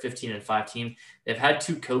underseeded for a 15-5 team. They've had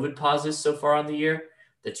 2 COVID pauses so far on the year.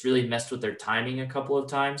 That's really messed with their timing a couple of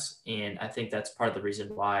times. And I think that's part of the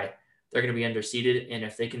reason why they're going to be underseeded. And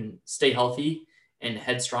if they can stay healthy and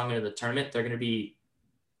headstrong into the tournament, they're going to be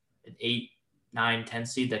an 8, 9, 10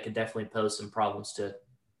 seed that could definitely pose some problems to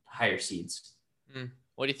higher seeds.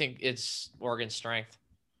 What do you think is Oregon's strength?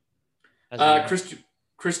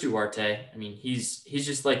 Chris Duarte. I mean, he's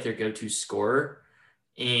just like their go-to scorer,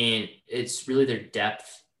 and it's really their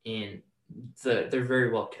depth, and they're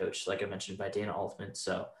very well coached, like I mentioned, by Dana Altman.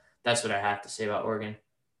 So that's what I have to say about Oregon.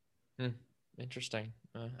 Interesting.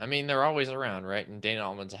 I mean, they're always around, right? And Dana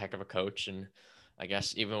Altman's a heck of a coach, and I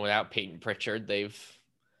guess even without Peyton Pritchard, they've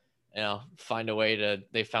found a way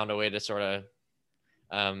to sort of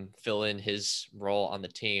fill in his role on the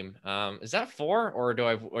team. Is that 4, or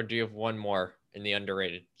do you have one more in the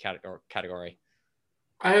underrated category?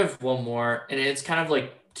 I have one more, and it's kind of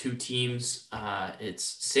like 2 teams. It's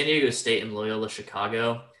San Diego State and Loyola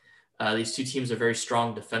Chicago. These 2 teams are very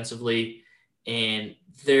strong defensively, and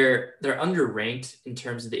they're underranked in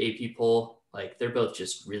terms of the AP poll. Like, they're both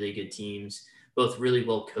just really good teams, both really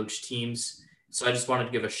well coached teams. So I just wanted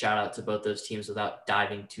to give a shout out to both those teams without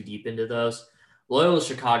diving too deep into those. Loyola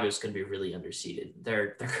Chicago is going to be really underseeded.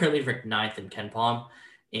 They're currently ranked 9th in KenPom,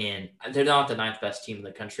 and they're not the 9th best team in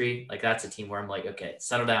the country. Like, that's a team where I'm like, okay,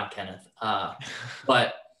 settle down, Kenneth.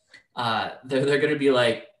 But they're going to be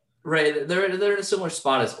like, right, they're in a similar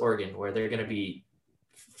spot as Oregon, where they're going to be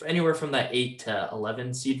anywhere from that 8 to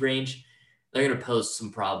 11 seed range. They're going to pose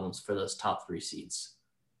some problems for those top 3 seeds.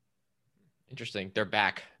 Interesting. They're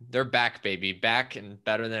back. They're back, baby. Back and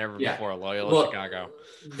better than ever before. Loyola Chicago.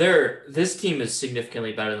 This team is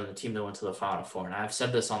significantly better than the team that went to the Final Four. And I've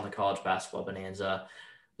said this on the College Basketball Bonanza,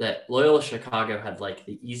 that Loyola Chicago had like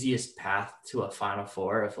the easiest path to a Final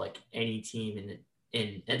Four of like any team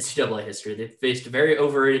in NCAA history. They faced a very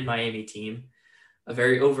overrated Miami team, a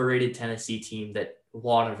very overrated Tennessee team that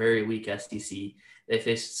won a very weak SEC. They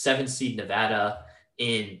faced 7 seed Nevada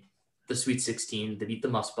in the Sweet 16. They beat the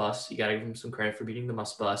Muss Bus. You got to give them some credit for beating the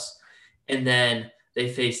Muss Bus. And then they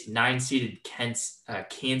faced 9-seeded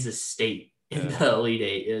Kansas State in the Elite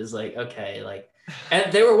Eight. It was like, okay, like,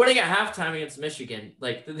 and they were winning at halftime against Michigan.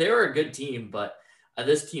 Like, they were a good team, but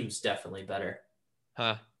this team's definitely better.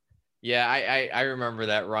 Yeah, I remember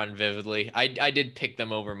that run vividly. I did pick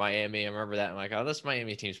them over Miami. I remember that. I'm like, oh, this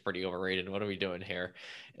Miami team's pretty overrated. What are we doing here?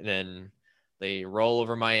 And then they roll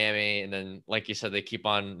over Miami, and then, like you said, they keep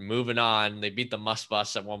on moving on. They beat the Muss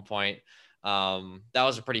Bus at one point. That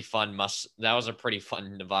was a pretty fun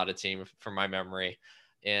Nevada team from my memory,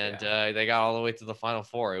 and they got all the way to the Final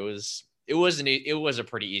Four. It was a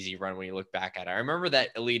pretty easy run when you look back at it. I remember that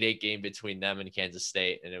Elite Eight game between them and Kansas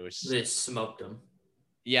State, and they smoked them.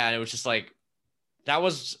 Yeah, and it was just like, that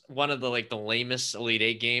was one of the lamest Elite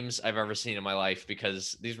Eight games I've ever seen in my life,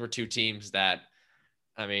 because these were 2 teams that,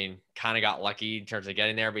 I mean, kind of got lucky in terms of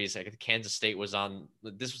getting there, but Kansas State was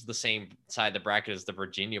this was the same side of the bracket as the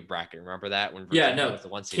Virginia bracket. Remember that when Virginia was the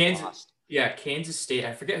 1 seed lost? Yeah, Kansas State.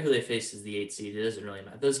 I forget who they faced as the 8 seed. It doesn't really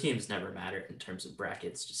matter. Those games never matter in terms of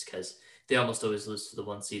brackets, just because they almost always lose to the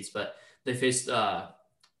 1 seeds. But they faced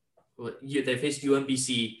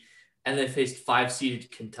UMBC, and they faced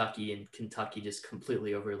 5-seeded Kentucky, and Kentucky just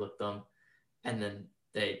completely overlooked them, and then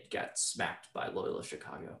they got smacked by Loyola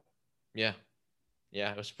Chicago. Yeah,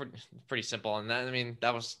 it was pretty simple. And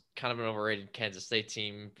that was kind of an overrated Kansas State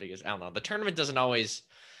team, because I don't know, the tournament doesn't always,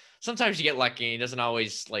 sometimes you get lucky, and it doesn't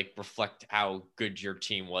always reflect how good your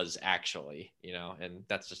team was actually, and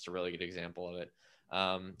that's just a really good example of it.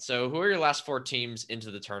 So who are your last 4 teams into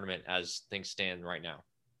the tournament as things stand right now?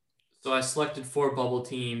 So I selected 4 bubble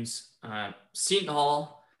teams. Seton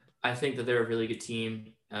Hall, I think that they're a really good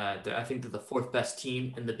team. I think they're the 4th best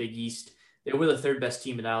team in the Big East. They were the 3rd best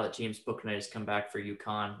team now that James Bouknight has come back for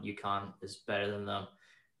UConn. UConn is better than them.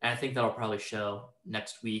 And I think that'll probably show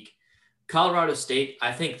next week. Colorado State,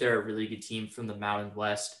 I think they're a really good team from the Mountain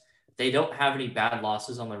West. They don't have any bad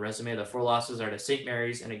losses on their resume. The 4 losses are to St.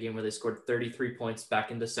 Mary's in a game where they scored 33 points back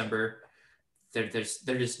in December. They're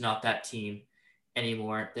just not that team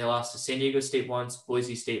anymore. They lost to San Diego State once,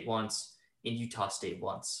 Boise State once, and Utah State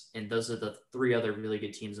once. And those are the 3 other really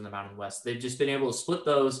good teams in the Mountain West. They've just been able to split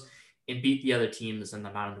those and beat the other teams in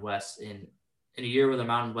the Mountain West. In a year where the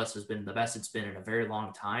Mountain West has been the best it's been in a very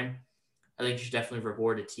long time, I think you should definitely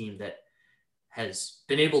reward a team that has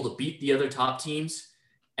been able to beat the other top teams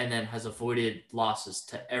and then has avoided losses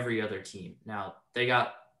to every other team. Now, they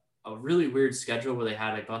got a really weird schedule where they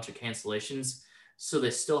had a bunch of cancellations. So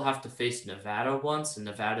they still have to face Nevada once, and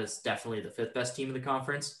Nevada is definitely the 5th best team in the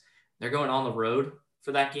conference. They're going on the road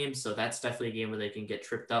for that game, so that's definitely a game where they can get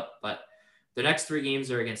tripped up. But the next 3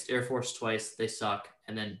 games are against Air Force twice, they suck,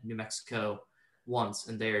 and then New Mexico once,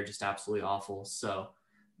 and they are just absolutely awful. So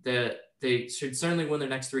they should certainly win their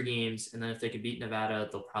next 3 games, and then if they can beat Nevada,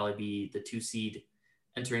 they'll probably be the 2 seed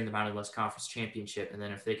entering the Mountain West Conference Championship. And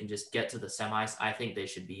then if they can just get to the semis, I think they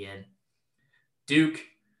should be in. Duke's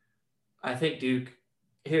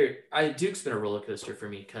been a roller coaster for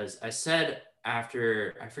me because I said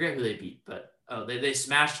after, I forget who they beat, but they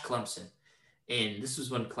smashed Clemson. And this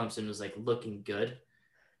was when Clemson was like looking good.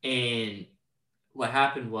 And what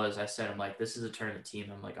happened was I said, I'm like, this is a tournament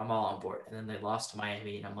team. I'm like, I'm all on board. And then they lost to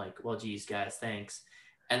Miami. And I'm like, well, geez, guys, thanks.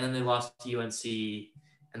 And then they lost to UNC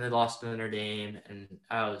and they lost to Notre Dame. And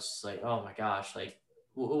I was just like, oh my gosh, like,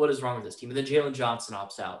 what is wrong with this team? And then Jalen Johnson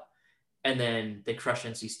opts out. And then they crush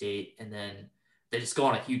NC State. And then they just go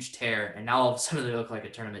on a huge tear. And now all of a sudden they look like a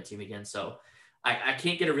tournament team again. So I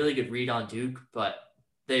can't get a really good read on Duke, but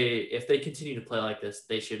if they continue to play like this,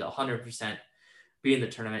 they should 100% be in the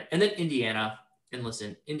tournament. And then Indiana, and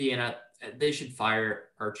listen, Indiana, they should fire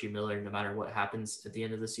Archie Miller no matter what happens at the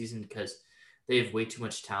end of the season because they have way too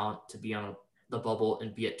much talent to be on the bubble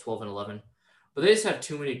and be at 12-11. But they just have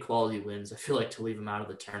too many quality wins, I feel like, to leave them out of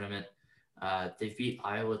the tournament. They've beat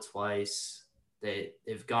Iowa twice.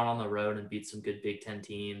 They've gone on the road and beat some good Big Ten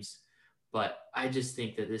teams. But I just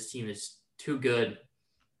think that this team is too good.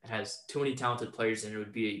 It has too many talented players, and it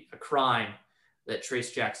would be a crime that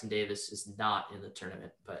Trace Jackson Davis is not in the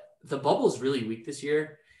tournament. But the bubble is really weak this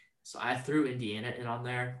year, so I threw Indiana in on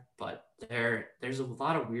there. But there's a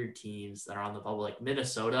lot of weird teams that are on the bubble, like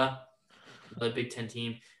Minnesota, the Big Ten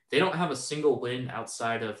team. They don't have a single win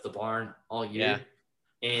outside of the barn all year.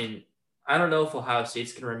 Yeah. And I don't know if Ohio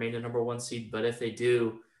State's going to remain the number 1 seed, but if they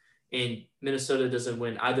do, and Minnesota doesn't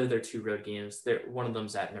win either of their 2 road games, one of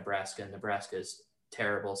them's at Nebraska, and Nebraska is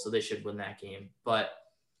terrible, so they should win that game. But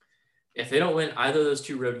if they don't win either of those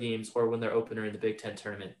 2 road games or win their opener in the Big Ten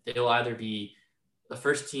tournament, they'll either be the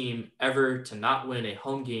first team ever to not win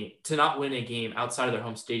a game outside of their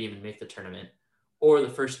home stadium and make the tournament, or the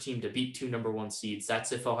first team to beat 2 number 1 seeds.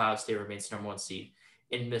 That's if Ohio State remains number 1 seed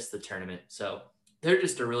and miss the tournament. So they're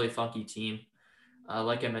just a really funky team.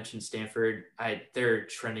 Like I mentioned, Stanford, they're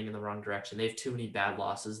trending in the wrong direction. They have too many bad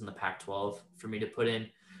losses in the Pac-12 for me to put in.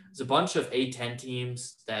 There's a bunch of A10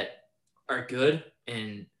 teams that are good,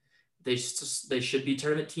 and they should be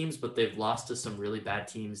tournament teams, but they've lost to some really bad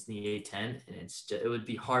teams in the A10, and it would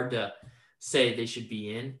be hard to say they should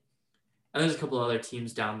be in. And there's a couple other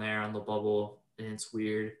teams down there on the bubble, and it's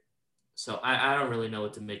weird. So I don't really know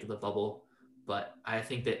what to make of the bubble, but I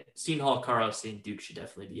think that Seton Hall, Colorado State, and Duke should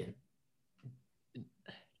definitely be in.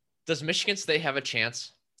 Does Michigan State have a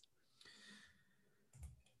chance?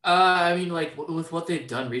 I mean, like with what they've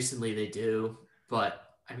done recently, they do.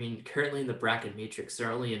 But I mean, currently in the bracket matrix,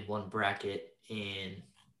 they're only in 1 bracket, and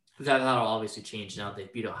that'll obviously change now. They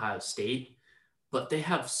beat Ohio State, but they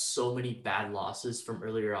have so many bad losses from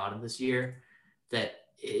earlier on in this year that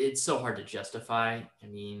it's so hard to justify. I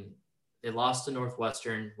mean, they lost to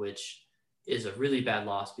Northwestern, which is a really bad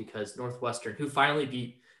loss because Northwestern, who finally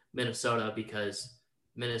beat Minnesota because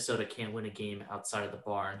Minnesota can't win a game outside of the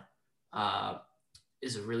barn,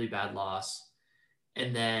 is a really bad loss.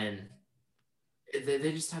 And then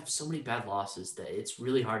they just have so many bad losses that it's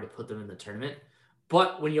really hard to put them in the tournament.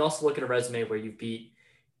 But when you also look at a resume where you beat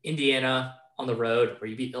Indiana on the road, where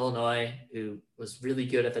you beat Illinois, who was really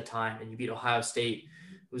good at the time, and you beat Ohio State,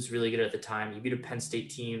 who was really good at the time, you beat a Penn State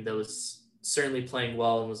team that was certainly playing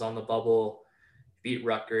well and was on the bubble, you beat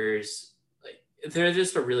Rutgers. Like, they're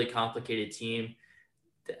just a really complicated team.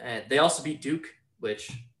 They also beat Duke,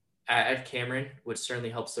 which at Cameron, which certainly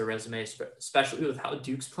helps their resume, especially with how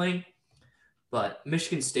Duke's playing. But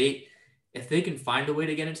Michigan State, if they can find a way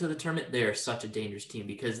to get into the tournament, they are such a dangerous team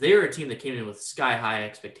because they were a team that came in with sky-high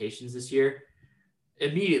expectations this year,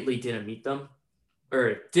 immediately didn't meet them,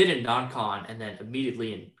 or did in non-con, and then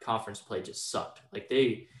immediately in conference play just sucked. Like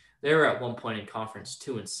they were at one point in conference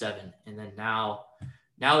 2-7, and then now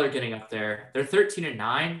they're getting up there. They're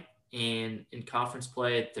 13-9, and in conference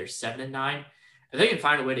play they're 7-9. If they can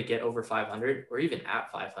find a way to get over 500 or even at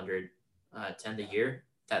 500 to end the year,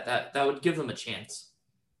 that would give them a chance.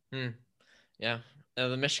 Yeah.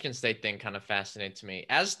 The Michigan State thing kind of fascinates me,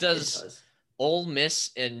 as does Ole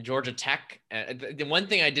Miss and Georgia Tech. The one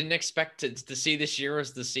thing I didn't expect to see this year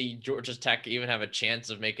was to see Georgia Tech even have a chance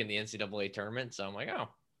of making the NCAA tournament. So I'm like, oh,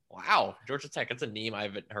 wow, Georgia Tech. That's a name I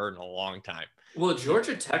haven't heard in a long time. Well,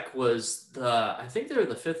 Georgia Tech was I think they were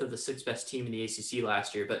the 5th or the 6th best team in the ACC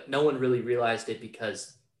last year, but no one really realized it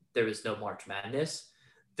because there was no March Madness.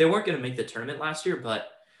 They weren't going to make the tournament last year, but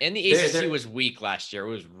and the ACC was weak last year. It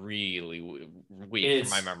was really weak from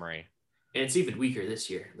my memory. And it's even weaker this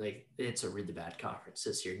year. Like, it's a really bad conference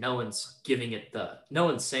this year. No one's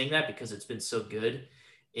saying that because it's been so good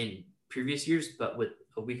in previous years, but with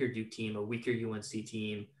a weaker Duke team, a weaker UNC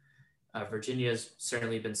team, Virginia's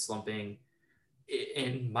certainly been slumping.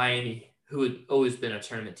 In Miami, who had always been a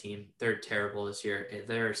tournament team, they're terrible this year.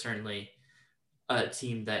 They're certainly a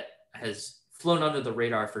team that has flown under the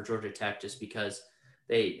radar for Georgia Tech just because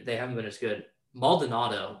they haven't been as good.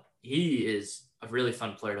 Maldonado, he is a really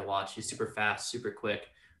fun player to watch. He's super fast, super quick,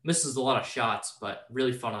 misses a lot of shots, but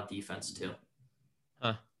really fun on defense too.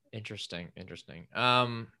 Huh. Interesting.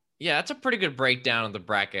 Yeah, that's a pretty good breakdown of the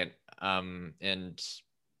bracket. And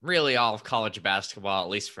really all of college basketball, at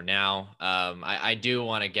least for now. I do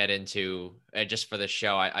want to get into, just for this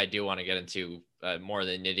show, I do want to get into more of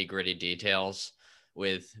the nitty gritty details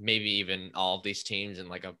with maybe even all of these teams in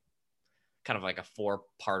like a kind of like a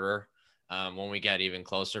 4-parter when we get even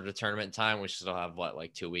closer to tournament time. We still have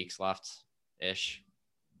like 2 weeks left ish.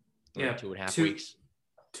 Yeah. 2.5 weeks.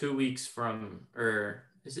 2 weeks from, or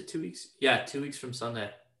is it 2 weeks? Yeah. 2 weeks from Sunday.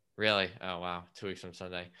 Really? Oh, wow. 2 weeks from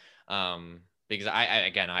Sunday. Because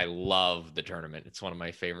I love the tournament. It's one of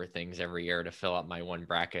my favorite things every year to fill up my one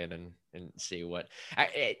bracket and see what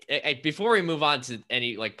before we move on to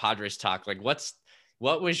any like Padres talk, like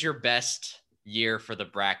what was your best year for the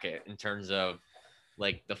bracket in terms of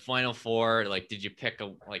like the Final Four? Like, did you pick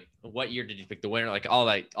what year did you pick the winner? Like all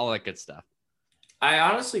that good stuff. I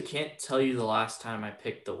honestly can't tell you the last time I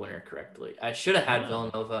picked the winner correctly. I should have had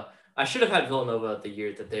Villanova. I should have had Villanova the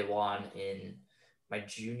year that they won in my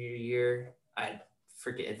junior year. I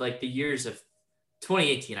forget, like the years of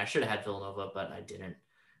 2018. I should have had Villanova, but I didn't.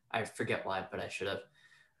 I forget why, but I should have.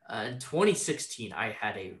 In 2016, I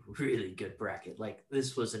had a really good bracket. Like,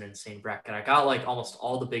 this was an insane bracket. I got like almost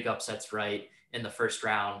all the big upsets right in the first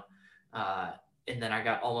round. And then I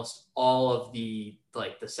got almost all of the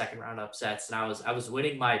second round upsets. And I was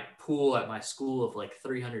winning my pool at my school of like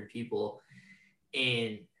 300 people.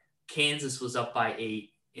 And Kansas was up by 8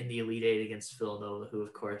 in the Elite Eight against Villanova, who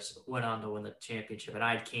of course went on to win the championship. And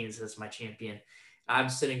I had Kansas as my champion. I'm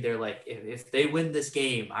sitting there like, if they win this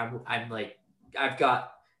game, I'm like, I've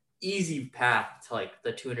got easy path to like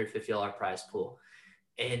the $250 prize pool.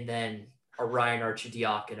 And then Ryan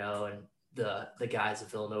Arcidiacono and the guys of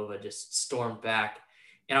Villanova just stormed back.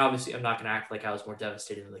 And obviously I'm not going to act like I was more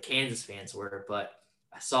devastated than the Kansas fans were, but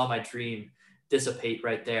I saw my dream dissipate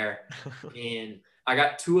right there. And I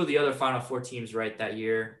got 2 of the other Final Four teams right that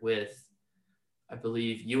year with, I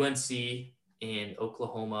believe, UNC and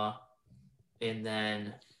Oklahoma. And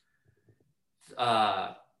then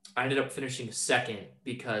I ended up finishing second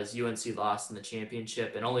because UNC lost in the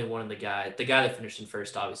championship and only one of the guy that finished in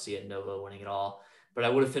first, obviously, had Nova winning it all. But I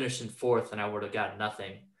would have finished in fourth and I would have got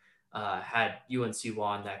nothing had UNC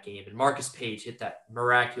won that game. And Marcus Page hit that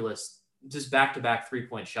miraculous, just back-to-back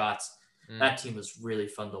 3-point shots. That team was really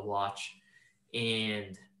fun to watch.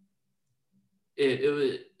 And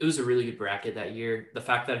it was a really good bracket that year. The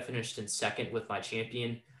fact that I finished in second with my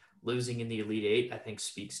champion losing in the Elite Eight, I think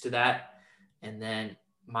speaks to that. And then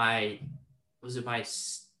was it my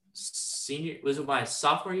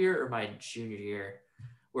sophomore year or my junior year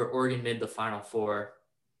where Oregon made the Final Four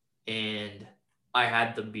and I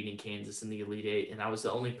had them beating Kansas in the Elite Eight. And I was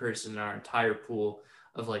the only person in our entire pool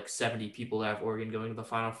of like 70 people to have Oregon going to the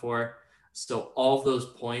Final Four. So all of those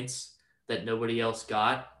points that nobody else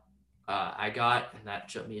got, I got, and that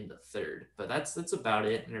jumped me into third. But that's about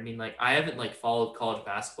it. And I mean, like, I haven't like followed college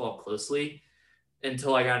basketball closely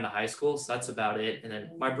until I got into high school. So that's about it. And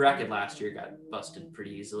then my bracket last year got busted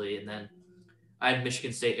pretty easily. And then I had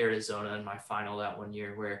Michigan State, Arizona in my final that one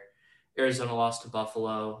year where Arizona lost to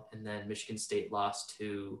Buffalo, and then Michigan State lost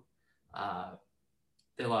to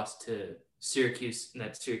Syracuse, and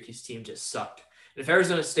that Syracuse team just sucked. And if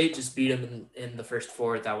Arizona State just beat them in the first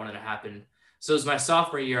 4, that wouldn't have happened. So it was my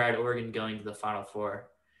sophomore year, I had Oregon going to the Final Four.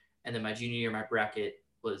 And then my junior year, my bracket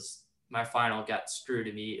was my final got screwed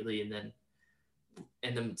immediately. And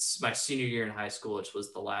then my senior year in high school, which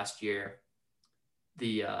was the last year,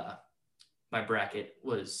 my bracket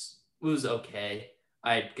was okay.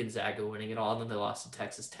 I had Gonzaga winning it all, and then they lost to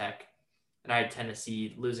Texas Tech. And I had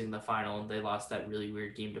Tennessee losing the final, and they lost that really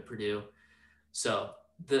weird game to Purdue. So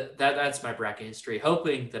that's my bracket history,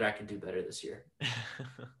 hoping that I can do better this year.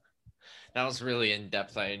 That was really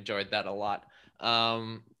in-depth. I enjoyed that a lot.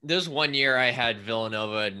 There's one year I had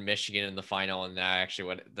Villanova and Michigan in the final, and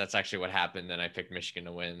that's actually what happened. Then I picked Michigan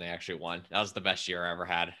to win, and they actually won. That was the best year I ever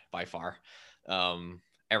had by far.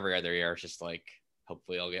 Every other year, it's just like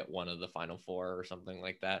hopefully I'll get one of the final four or something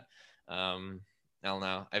like that. I don't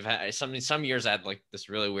know. I've had some years I had like this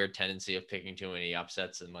really weird tendency of picking too many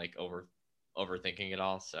upsets and like overthinking it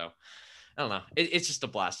all. So I don't know. It's just a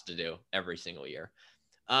blast to do every single year.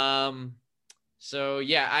 So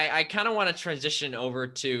yeah, I kind of want to transition over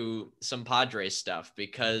to some Padres stuff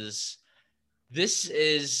because this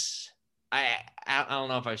is I don't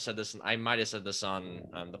know if I've said this. I might have said this on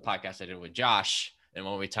the podcast I did with Josh, and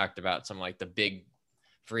when we talked about some like the big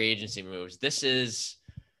free agency moves. This is,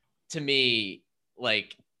 to me,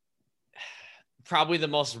 like probably the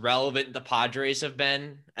most relevant the Padres have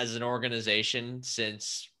been as an organization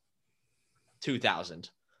since 2000.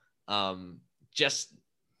 Just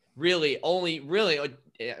really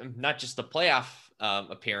not just the playoff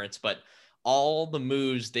appearance, but all the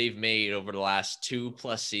moves they've made over the last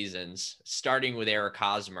 2+ seasons, starting with Eric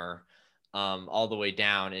Hosmer, all the way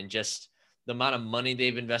down, and just the amount of money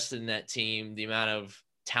they've invested in that team, the amount of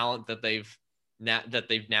talent that they've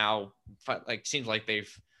now like seems like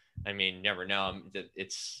they've. I mean, never know that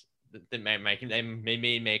they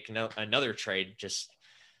may make another trade just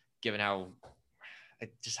given how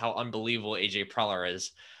unbelievable AJ Preller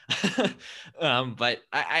is. But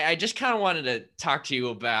I just kind of wanted to talk to you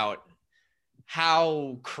about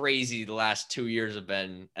how crazy the last 2 years have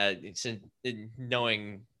been, since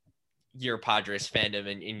knowing your Padres fandom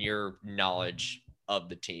and in your knowledge of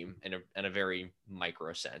the team in a very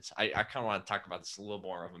micro sense. I kind of want to talk about this a little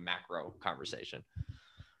more of a macro conversation.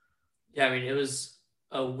 Yeah, I mean, it was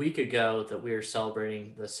a week ago that we were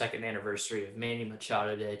celebrating the 2nd anniversary of Manny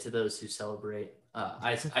Machado Day. To those who celebrate,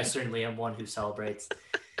 I certainly am one who celebrates.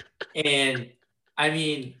 And I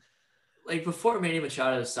mean, like before Manny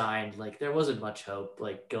Machado signed, like there wasn't much hope.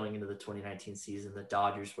 Like going into the 2019 season, the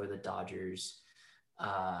Dodgers were the Dodgers.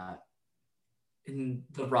 And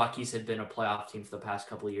the Rockies had been a playoff team for the past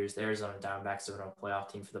couple of years. The Arizona Diamondbacks have been a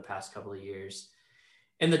playoff team for the past couple of years.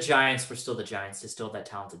 And the Giants were still the Giants. They're still that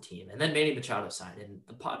talented team. And then Manny Machado signed. And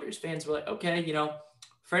the Padres fans were like, okay,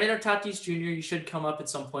 Fernando Tatis Jr., you should come up at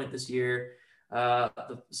some point this year.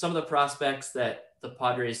 Some of the prospects that the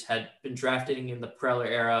Padres had been drafting in the Preller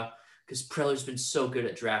era, because Preller's been so good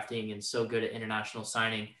at drafting and so good at international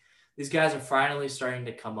signing, these guys are finally starting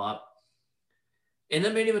to come up. And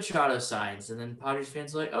then Manny Machado signs. And then Padres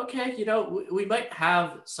fans are like, okay, we might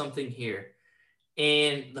have something here.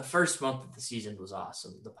 And the first month of the season was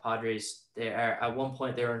awesome. The Padres, at one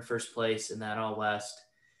point they were in first place in that All West,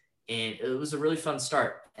 and it was a really fun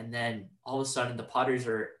start. And then all of a sudden the Padres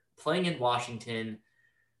are playing in Washington.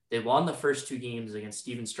 They won the first 2 games against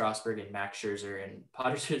Steven Strasburg and Max Scherzer, and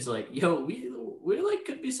Padres fans are like, yo, we like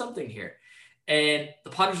could be something here. And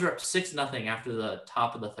the Padres are up 6-0 after the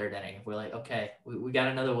top of the 3rd inning. We're like, okay, we got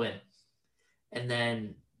another win. And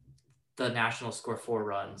then the Nationals score 4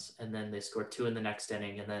 runs, and then they score 2 in the next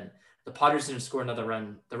inning, and then the Padres didn't score another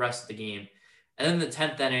run the rest of the game. And then the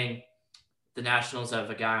 10th inning, the Nationals have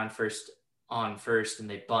a guy on first, and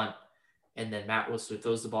they bunt, and then Matt Whistler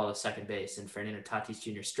throws the ball to second base, and Fernando Tatis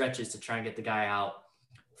Jr. stretches to try and get the guy out.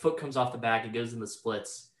 Foot comes off the bag, it goes in the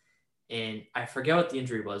splits, and I forget what the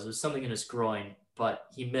injury was. It was something in his groin, but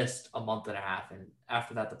he missed a month and a half, and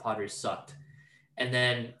after that, the Padres sucked. And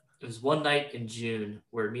then it was one night in June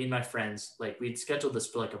where me and my friends, like we'd scheduled this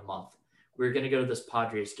for like a month. We were going to go to this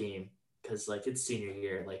Padres game because like it's senior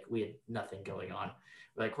year. Like we had nothing going on.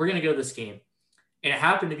 We're like, we're going to go to this game. And it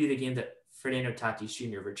happened to be the game that Fernando Tatis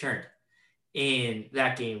Jr. returned. And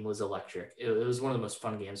that game was electric. It was one of the most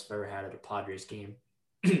fun games I've ever had at a Padres game.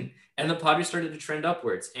 And the Padres started to trend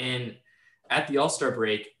upwards. And at the All-Star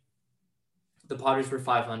break, the Padres were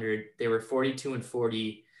 500. They were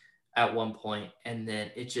 42-40 at one point, and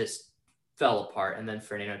then it just fell apart. And then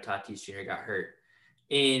Fernando Tatis Jr. got hurt.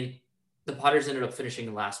 And the Padres ended up finishing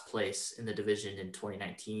in last place in the division in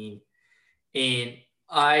 2019. And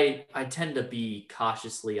I tend to be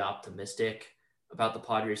cautiously optimistic about the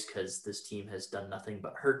Padres because this team has done nothing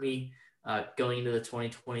but hurt me going into the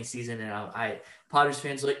 2020 season. And Padres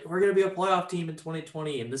fans are like, we're going to be a playoff team in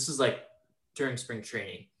 2020. And this is like during spring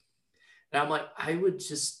training. And I'm like, I would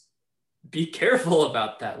just be careful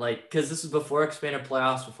about that. Like, because this is before expanded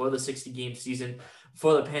playoffs, before the 60-game season,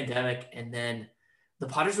 before the pandemic. And then the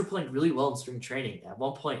Padres were playing really well in spring training. At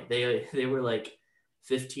one point, they were like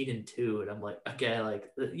 15-2. And I'm like, okay,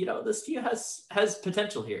 like, this team has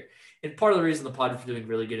potential here. And part of the reason the Padres were doing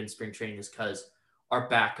really good in spring training is because our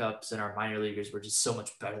backups and our minor leaguers were just so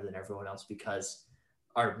much better than everyone else, because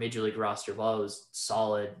our major league roster, while it was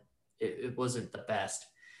solid, it wasn't the best.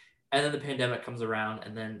 And then the pandemic comes around,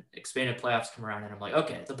 and then expanded playoffs come around, and I'm like,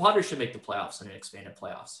 okay, the Padres should make the playoffs in an expanded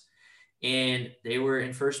playoffs. And they were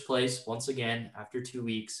in first place once again after 2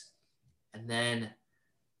 weeks. And then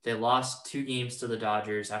They lost 2 games to the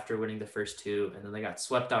Dodgers after winning the first 2, and then they got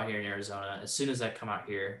swept out here in Arizona. As soon as I come out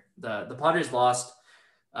here, the Padres lost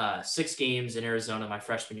 6 games in Arizona my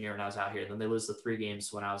freshman year when I was out here. And then they lose the 3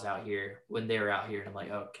 games when I was out here, when they were out here. And I'm like,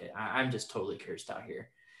 okay, I'm just totally cursed out here.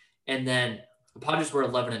 And then the Padres were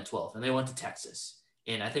 11-12, and they went to Texas.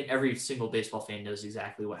 And I think every single baseball fan knows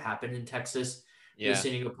exactly what happened in Texas. The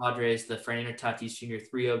San Diego Padres, the Fernando Tatis Jr.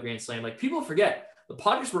 3-0 grand slam. Like, people forget, the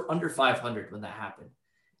Padres were under 500 when that happened.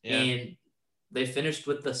 Yeah. And they finished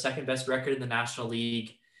with the second best record in the National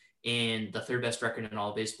League and the third best record in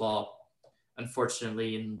all baseball.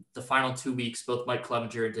 Unfortunately, in the final 2 weeks, both Mike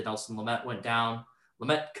Clevenger and Dinelson Lamet went down.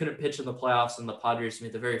 Lamet couldn't pitch in the playoffs, and the Padres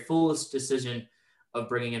made the very foolish decision of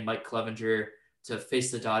bringing in Mike Clevenger to face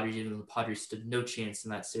the Dodgers, even though the Padres stood no chance in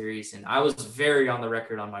that series. And I was very on the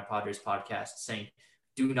record on my Padres podcast saying,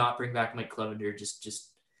 do not bring back Mike Clevenger. Just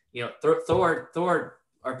throw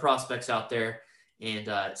our prospects out there and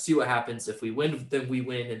see what happens. If we win, then we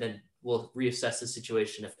win, and then we'll reassess the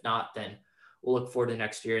situation. If not, then we'll look forward to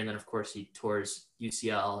next year. And then, of course, he tours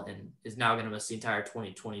UCL and is now going to miss the entire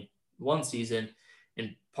 2021 season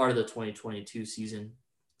and part of the 2022 season.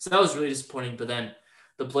 So that was really disappointing. But then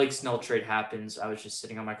the Blake Snell trade happens. I was just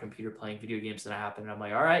sitting on my computer playing video games and it happened. And I'm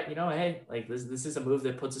like, all right, hey, like this is a move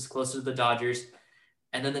that puts us closer to the Dodgers.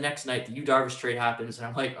 And then the next night, the Yu Darvish trade happens. And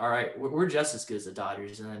I'm like, all right, we're just as good as the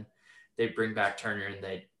Dodgers. And then they bring back Turner and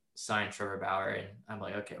they sign Trevor Bauer. And I'm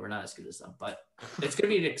like, okay, we're not as good as them. But it's gonna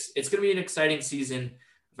be an exciting season.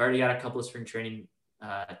 I've already got a couple of spring training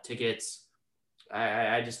tickets.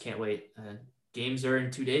 I just can't wait. Games are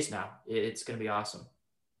in 2 days now. It's gonna be awesome.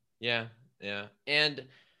 Yeah. And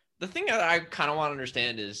the thing that I kind of want to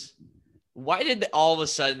understand is why did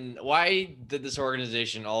this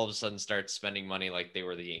organization all of a sudden start spending money like they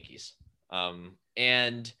were the Yankees?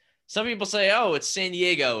 And some people say, oh, it's San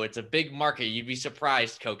Diego. It's a big market. You'd be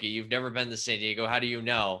surprised, Koki. You've never been to San Diego. How do you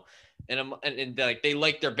know? And like, they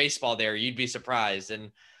like their baseball there. You'd be surprised.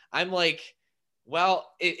 And I'm like,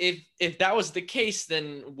 well, if that was the case,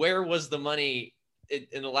 then where was the money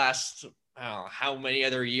in the last, I don't know, how many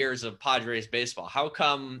other years of Padres baseball? How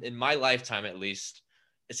come in my lifetime, at least,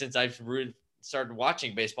 since I've started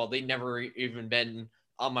watching baseball, they never even been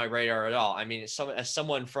on my radar at all? I mean, as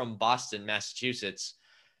someone from Boston, Massachusetts,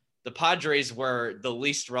 the Padres were the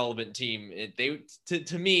least relevant team.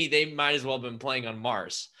 To me, they might as well have been playing on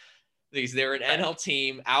Mars, because they're an NL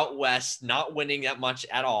team out west, not winning that much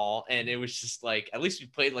at all. And it was just like, at least we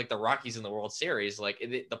played like the Rockies in the World Series. Like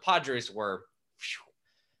the Padres were,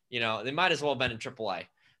 they might as well have been in AAA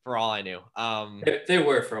for all I knew. They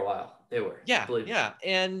were for a while. They were. Yeah.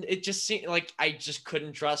 And it just seemed like I just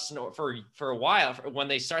couldn't trust for a while. When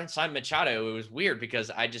they signed Machado, it was weird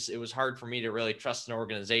because it was hard for me to really trust an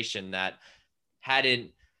organization that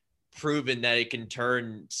hadn't proven that it can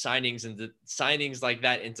turn signings like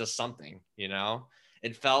that into something.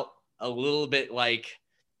 It felt a little bit like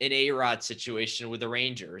an A-Rod situation with the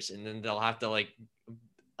Rangers, and then they'll have to like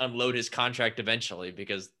unload his contract eventually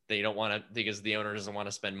because the owner doesn't want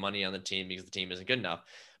to spend money on the team because the team isn't good enough.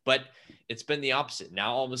 But it's been the opposite.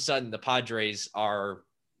 Now all of a sudden the Padres are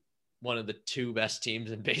one of the 2 best teams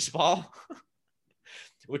in baseball,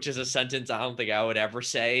 which is a sentence I don't think I would ever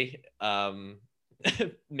say,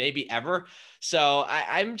 maybe ever. So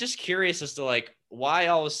I'm just curious as to like, why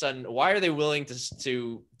all of a sudden, why are they willing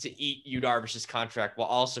to eat Yu Darvish's contract while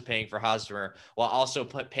also paying for Hosmer, while also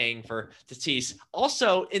paying for Tatis,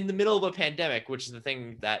 also in the middle of a pandemic, which is the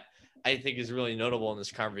thing that I think is really notable in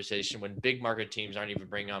this conversation, when big market teams aren't even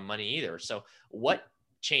bringing on money either. So what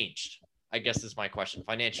changed, I guess, is my question,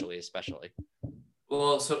 financially especially.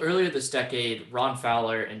 Well, so earlier this decade, Ron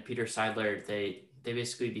Fowler and Peter Seidler, they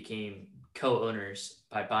basically became co-owners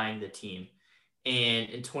by buying the team. And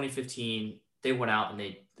in 2015, they went out and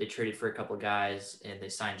they traded for a couple of guys and they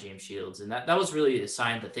signed James Shields. And that was really a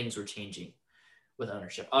sign that things were changing with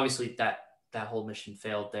ownership. Obviously, that whole mission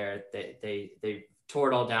failed there. They tore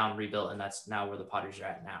it all down, rebuilt, and that's now where the Padres are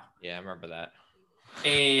at now. Yeah, I remember that.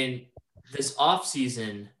 And this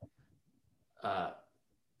offseason,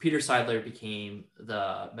 Peter Seidler became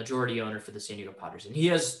the majority owner for the San Diego Padres. And he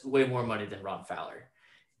has way more money than Ron Fowler.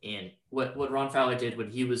 And what Ron Fowler did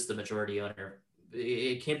when he was the majority owner,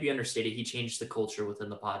 it can't be understated. He changed the culture within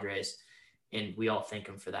the Padres, and we all thank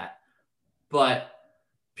him for that. But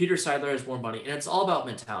Peter Seidler has more money, and it's all about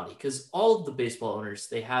mentality, because all of the baseball owners,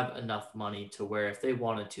 they have enough money to where if they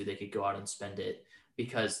wanted to, they could go out and spend it,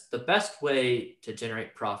 because the best way to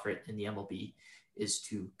generate profit in the MLB is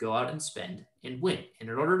to go out and spend and win. And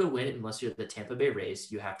in order to win, unless you're the Tampa Bay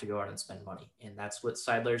Rays, you have to go out and spend money. And that's what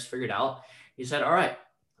Seidler's figured out. He said, all right,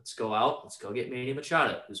 let's go out. Let's go get Manny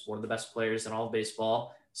Machado, who's one of the best players in all of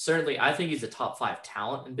baseball. certainly I think he's a top 5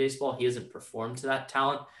 talent in baseball. He hasn't performed to that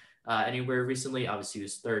talent anywhere recently. Obviously, he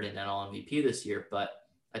was third in NL MVP this year, but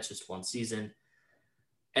that's just one season.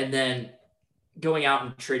 And then going out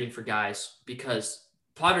and trading for guys, because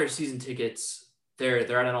Padres season tickets, they're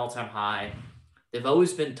at an all-time high. They've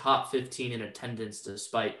always been top 15 in attendance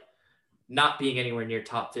despite not being anywhere near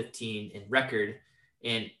top 15 in record.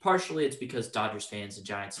 And partially it's because Dodgers fans and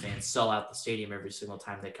Giants fans sell out the stadium every single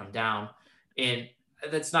time they come down. And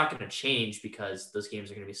that's not going to change because those games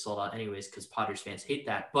are going to be sold out anyways because Padres fans hate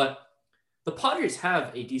that. But the Padres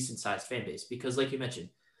have a decent-sized fan base because, like you mentioned,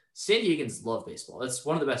 San Diegans love baseball. It's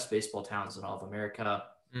one of the best baseball towns in all of America.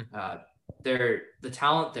 The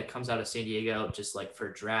talent that comes out of San Diego, just like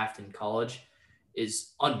for draft in college,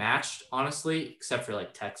 is unmatched, honestly, except for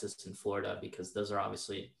like Texas and Florida, because those are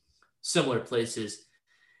obviously similar places.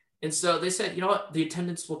 And so they said, you know what, the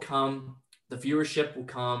attendance will come, the viewership will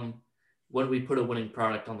come when we put a winning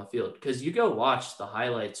product on the field. Because you go watch the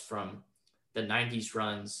highlights from the 90s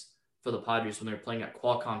runs for the Padres when they're playing at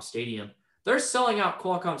Qualcomm Stadium. They're selling out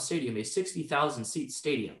Qualcomm Stadium, a 60,000 seat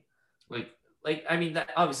stadium. Like I mean, that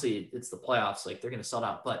obviously it's the playoffs, like they're going to sell it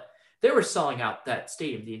out, but they were selling out that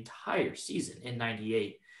stadium the entire season in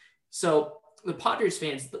 98. So the Padres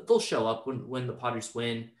fans, they'll show up when the Padres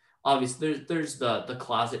win. Obviously, there's the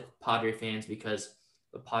closet Padre fans because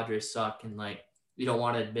the Padres suck and like you don't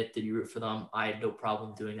want to admit that you root for them. I had no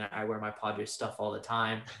problem doing that. I wear my Padres stuff all the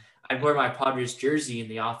time. I wear my Padres jersey in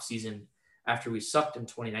the off season after we sucked in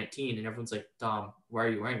 2019, and everyone's like, Dom, why are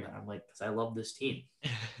you wearing that? I'm like, because I love this team.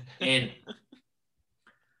 And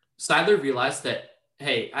Seidler realized that,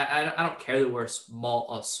 hey, I don't care that we're a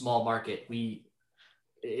small market.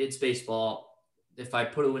 It's baseball. If I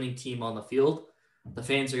put a winning team on the field, the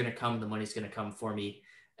fans are going to come. The money's going to come for me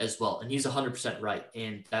as well. And he's 100% right.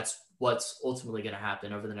 And that's what's ultimately going to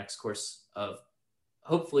happen over the next course of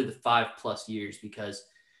hopefully the 5+ years, because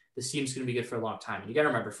this team's going to be good for a long time. And you got to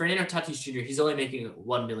remember, Fernando Tatis Jr., he's only making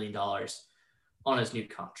 $1 million on his new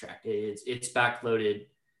contract. It's backloaded,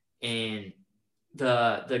 and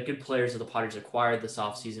the good players of the Padres acquired this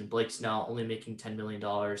offseason. Blake Snell only making $10 million.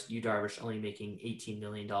 Yu Darvish only making $18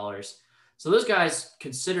 million. So those guys,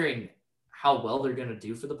 considering how well they're going to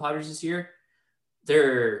do for the Padres this year,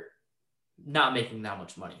 they're not making that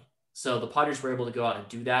much money. So the Padres were able to go out and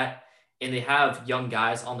do that. And they have young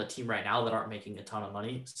guys on the team right now that aren't making a ton of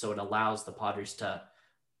money. So it allows the Padres to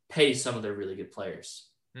pay some of their really good players.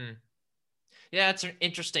 Yeah, it's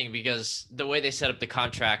interesting because the way they set up the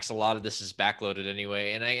contracts, a lot of this is backloaded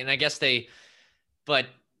anyway. And I guess like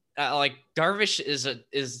Darvish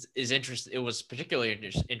is interesting. It was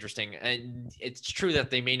particularly interesting. And it's true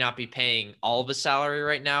that they may not be paying all of his salary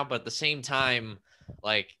right now, but at the same time,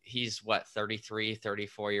 like he's 33,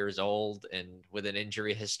 34 years old and with an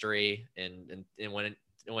injury history. And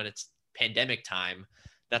when it's pandemic time,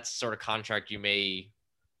 that's the sort of contract you may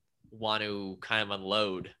want to kind of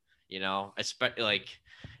unload, especially like,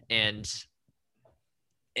 and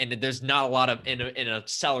there's not a lot of in a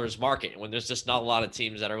seller's market when there's just not a lot of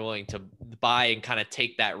teams that are willing to buy and kind of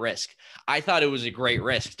take that risk. I thought it was a great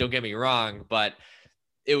risk. Don't get me wrong, but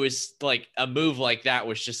it was like a move like that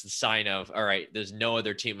was just a sign of, all right, there's no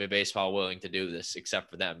other team in baseball willing to do this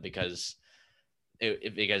except for them, because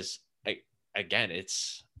again,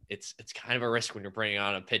 it's kind of a risk when you're bringing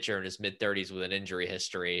on a pitcher in his mid-30s with an injury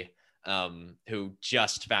history, who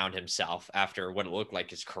just found himself after what it looked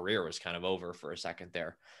like his career was kind of over for a second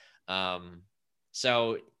there.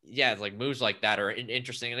 So yeah, like moves like that are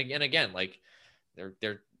interesting. And again, like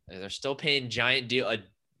they're still paying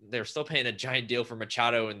they're still paying a giant deal for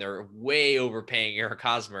Machado, and they're way overpaying Eric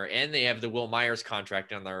Hosmer, and they have the Will Myers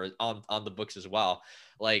contract on the books as well.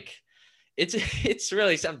 Like it's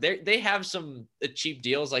really something. They have some cheap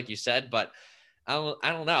deals, like you said, but I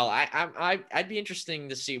don't know. I'd be interesting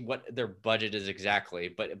to see what their budget is exactly,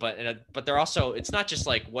 but they're also, it's not just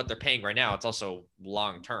like what they're paying right now. It's also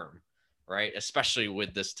long-term, right? Especially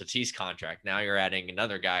with this Tatis contract. Now you're adding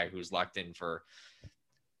another guy who's locked in for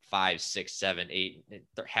 5, 6, 7, 8,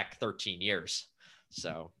 heck, 13 years.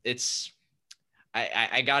 So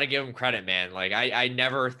I got to give them credit, man. Like I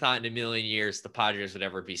never thought in a million years the Padres would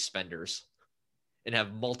ever be spenders and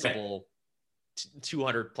have multiple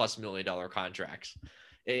 $200+ million contracts.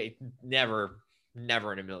 It never in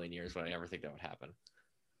a million years would I ever think that would happen.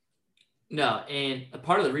 No, and a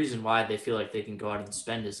part of the reason why they feel like they can go out and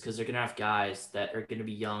spend is because they're going to have guys that are going to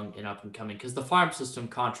be young and up and coming. Because the farm system,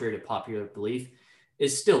 contrary to popular belief,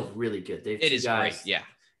 is still really good. They have two guys. Great. Yeah.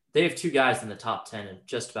 They have 2 guys in the top 10 in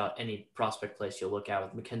just about any prospect place you'll look at,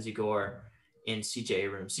 with Mackenzie Gore and CJ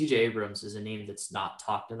Abrams. CJ Abrams is a name that's not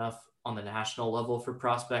talked enough on the national level for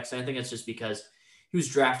prospects. And I think it's just because He was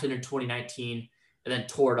drafted in 2019 and then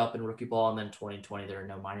tore it up in rookie ball. And then 2020, there are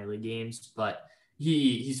no minor league games, but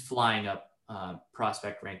he's flying up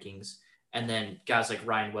prospect rankings. And then guys like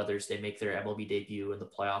Ryan Weathers, they make their MLB debut in the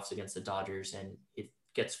playoffs against the Dodgers, and it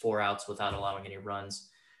gets 4 outs without allowing any runs.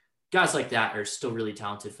 Guys like that are still really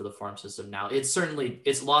talented for the farm system now.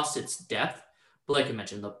 It's lost its depth, but like I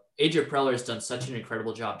mentioned, the AJ Preller has done such an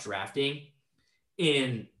incredible job drafting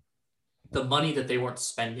in the money that they weren't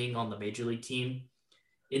spending on the major league team.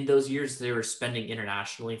 In those years, they were spending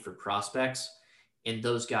internationally for prospects, and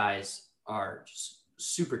those guys are just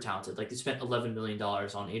super talented. Like they spent $11 million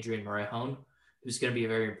on Adrian Morejon, who's going to be a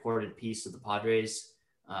very important piece of the Padres.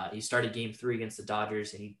 He started game 3 against the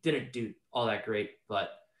Dodgers, and he didn't do all that great,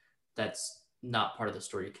 but that's not part of the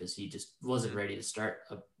story because he just wasn't ready to start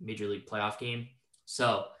a major league playoff game.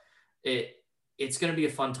 So it's going to be a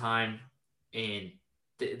fun time, and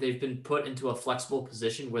they've been put into a flexible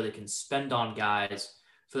position where they can spend on guys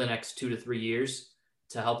for the next 2 to 3 years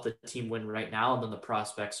to help the team win right now. And then the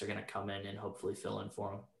prospects are going to come in and hopefully fill in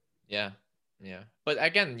for them. Yeah. Yeah. But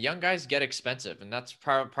again, young guys get expensive, and that's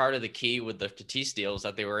part of the key with the Tatis deal is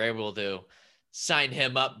that they were able to sign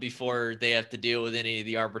him up before they have to deal with any of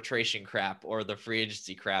the arbitration crap or the free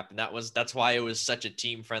agency crap. And that's why it was such a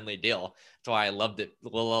team friendly deal. That's why I loved it.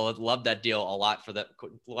 Loved that deal a lot for that.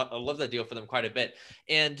 I love that deal for them quite a bit.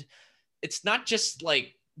 And it's not just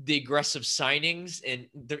like the aggressive signings and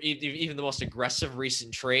even the most aggressive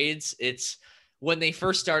recent trades. It's when they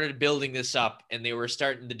first started building this up and they were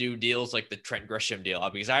starting to do deals like the Trent Grisham deal.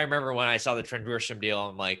 Because I remember when I saw the Trent Grisham deal,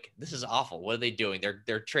 I'm like, this is awful. What are they doing?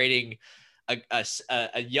 They're trading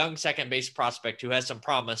a young second base prospect who has some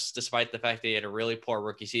promise, despite the fact that he had a really poor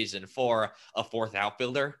rookie season, for a 4th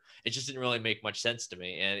outfielder. It just didn't really make much sense to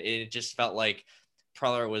me. And it just felt like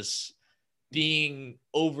Preller was being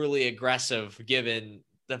overly aggressive given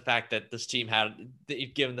the fact that this team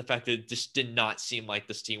given the fact that it just did not seem like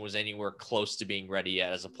this team was anywhere close to being ready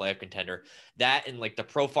yet as a playoff contender. That and like the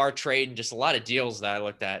Profar trade and just a lot of deals that I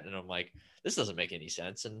looked at and I'm like, this doesn't make any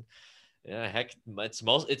sense. And yeah, heck,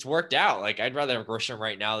 it's worked out. Like I'd rather have Grisham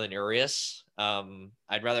right now than Urias.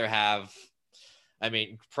 I'd rather have,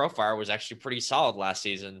 Profar was actually pretty solid last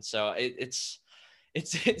season. So it's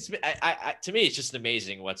to me, it's just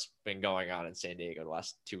amazing what's been going on in San Diego the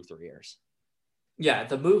last 2-3 years. Yeah,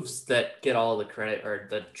 the moves that get all the credit are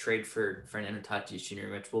the trade for Fernando Tatis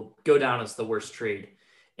Jr., which will go down as the worst trade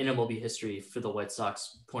in MLB history for the White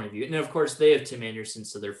Sox point of view. And of course, they have Tim Anderson,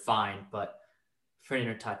 so they're fine, but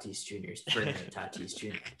Fernando Tatis Jr. is Fernando Tatis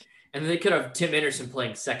Jr. And they could have Tim Anderson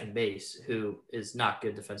playing second base, who is not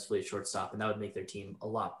good defensively at shortstop, and that would make their team a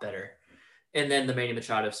lot better. And then the Manny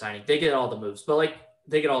Machado signing, they get all the moves, but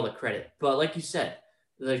they get all the credit. But like you said,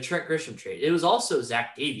 the Trent Grisham trade, it was also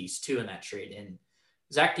Zach Davies too in that trade. And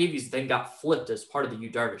Zach Davies then got flipped as part of the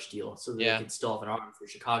Yu Darvish deal so that they could still have an arm for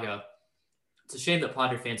Chicago. It's a shame that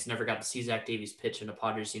Padre fans never got to see Zach Davies pitch in a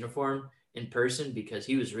Padres uniform in person because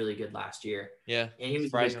he was really good last year. Yeah. And he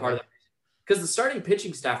was a big part of that. Because the starting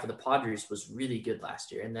pitching staff for the Padres was really good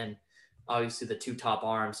last year. And then obviously the 2 top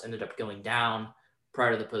arms ended up going down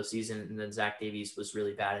prior to the postseason. And then Zach Davies was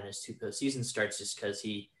really bad in his 2 postseason starts just because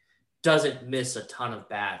he doesn't miss a ton of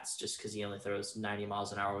bats just because he only throws 90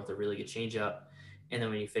 miles an hour with a really good changeup. And then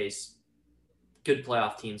when you face good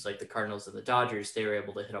playoff teams like the Cardinals and the Dodgers, they were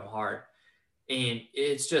able to hit them hard. And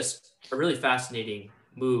it's just a really fascinating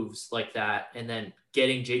moves like that. And then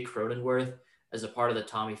getting Jake Cronenworth as a part of the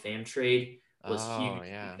Tommy Pham trade was huge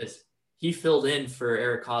because he filled in for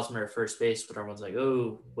Eric Hosmer at first base, but everyone's like,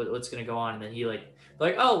 oh, what's going to go on? And then he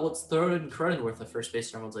let's throw in Cronenworth at first base.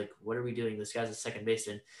 And everyone's like, what are we doing? This guy's a second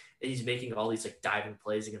baseman. And he's making all these diving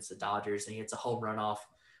plays against the Dodgers, and he gets a home run off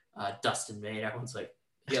Dustin May. And everyone's like,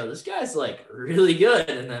 yo, this guy's really good.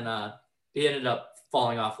 And then he ended up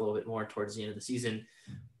falling off a little bit more towards the end of the season,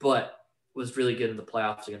 but was really good in the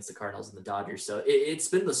playoffs against the Cardinals and the Dodgers. So it's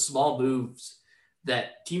been the small moves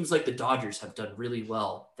that teams like the Dodgers have done really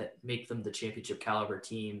well that make them the championship caliber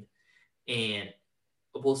team. And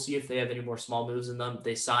we'll see if they have any more small moves in them.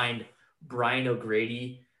 They signed Brian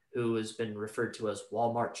O'Grady, who has been referred to as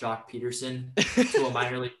Walmart Jock Peterson, to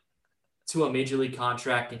a major league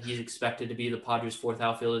contract. And he's expected to be the Padres' 4th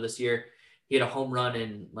outfielder this year. He had a home run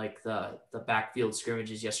in the backfield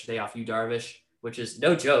scrimmages yesterday off Yu Darvish, which is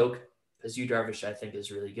no joke because Yu Darvish, I think,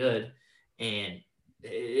 is really good. And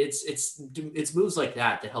it's moves like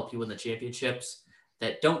that that help you win the championships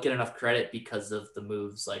that don't get enough credit because of the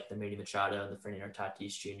moves like the Manny Machado and the Fernando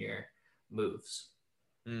Tatis Jr. moves.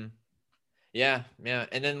 Yeah.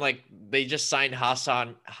 And then they just signed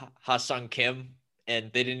Ha-Seong Kim,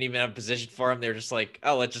 and they didn't even have a position for him. They're just like,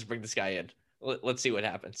 oh, let's just bring this guy in. Let's see what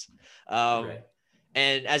happens. Right.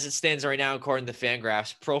 And as it stands right now, according to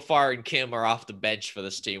Fangraphs, Profar and Kim are off the bench for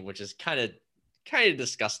this team, which is kind of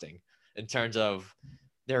disgusting in terms of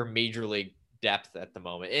their major league depth at the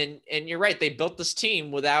moment. And you're right, they built this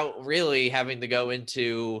team without really having to go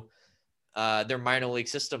into their minor league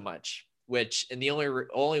system much. Which, and the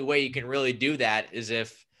only way you can really do that is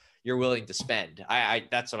if you're willing to spend. I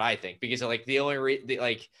that's what I think, because like the only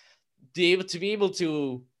to be able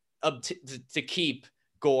to keep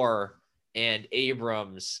Gore and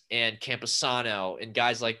Abrams and Camposano and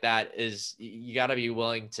guys like that is you got to be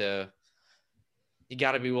willing to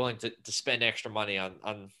spend extra money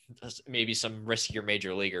on maybe some riskier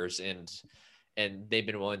major leaguers, and they've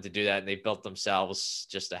been willing to do that, and they built themselves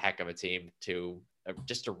just a heck of a team to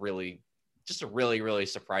just a really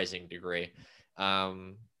surprising degree.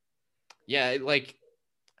 Yeah, like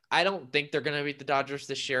I don't think they're gonna beat the Dodgers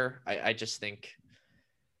this year. I just think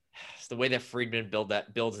it's the way that Friedman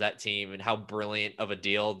builds that team and how brilliant of a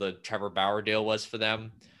deal the Trevor Bauer deal was for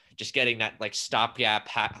them. Just getting that like stopgap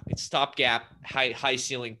high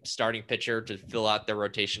ceiling starting pitcher to fill out their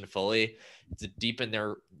rotation fully, to deepen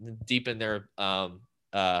their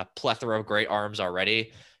plethora of great arms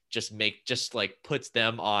already. Just puts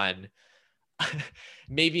them on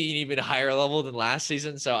maybe an even higher level than last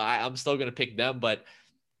season. So I'm still going to pick them. But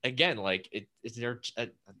again, like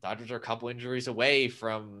Dodgers are a couple injuries away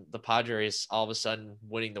from the Padres all of a sudden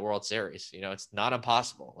winning the World Series. You know, it's not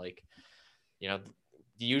impossible. Like, you know,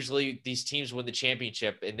 usually these teams win the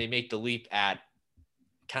championship and they make the leap at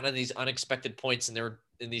kind of these unexpected points in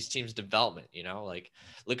these teams' development. You know, like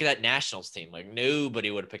look at that Nationals team. Like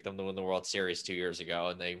nobody would have picked them to win the World Series 2 years ago,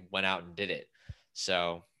 and they went out and did it.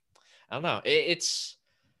 So I don't know.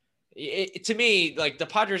 To me, like the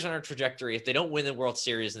Padres on a trajectory, if they don't win the World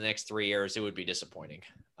Series in the next 3 years, it would be disappointing.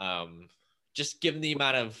 Just given the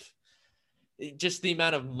amount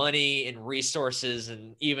of money and resources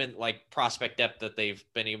and even like prospect depth that they've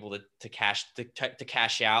been able to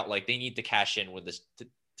cash out. Like they need to cash in with this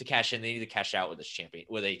to cash in. They need to cash out with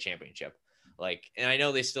a championship. Like, and I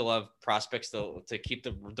know they still have prospects to keep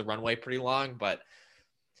the runway pretty long, but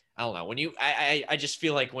I don't know. I just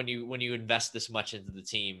feel like when you invest this much into the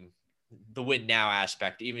team, the win now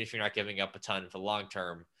aspect, even if you're not giving up a ton for long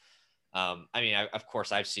term. I mean, of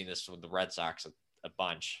course, I've seen this with the Red Sox a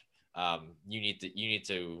bunch. You need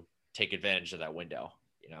to take advantage of that window,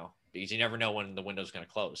 you know, because you never know when the window's going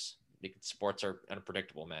to close. Because sports are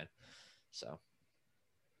unpredictable, man. So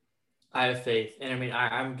I have faith, and I mean,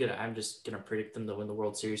 I'm just gonna predict them to win the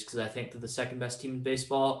World Series because I think they're the second best team in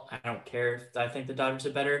baseball. I don't care if I think the Dodgers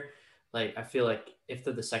are better. Like, I feel like if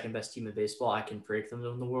they're the second best team in baseball, I can predict them to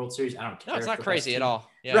win the World Series. I don't care. No, it's not crazy at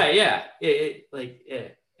all. Yeah. Right? Yeah.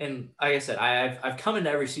 And like I said, I've come into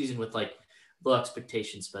every season with like low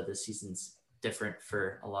expectations, but this season's different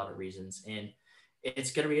for a lot of reasons, and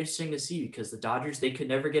it's gonna be interesting to see because the Dodgers, they could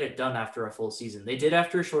never get it done after a full season. They did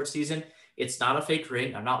after a short season. It's not a fake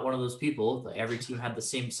ring. I'm not one of those people. Every team had the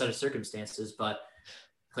same set of circumstances, but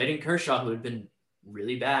Clayton Kershaw, who had been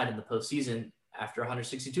really bad in the postseason after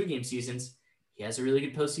 162 game seasons, he has a really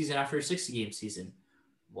good postseason after a 60 game season.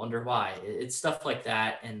 Wonder why? It's stuff like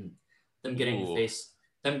that, and them getting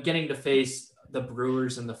to face the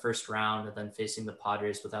Brewers in the first round, and then facing the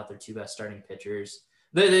Padres without their two best starting pitchers.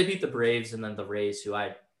 They beat the Braves and then the Rays, who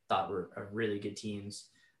I thought were really good teams.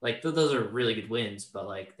 Like those are really good wins, but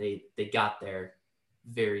like they got there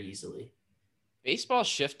very easily. Baseball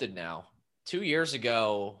shifted now. 2 years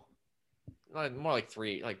ago, more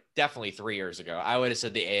like definitely 3 years ago, I would have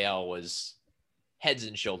said the AL was heads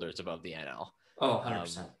and shoulders above the NL. Oh,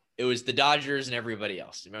 100%. It was the Dodgers and everybody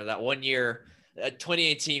else. Remember that one year,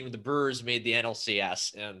 2018, when the Brewers made the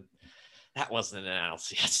NLCS, and that wasn't an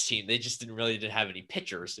NLCS team. They just didn't have any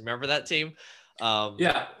pitchers. Remember that team?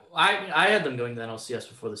 Yeah, I had them going to the NLCS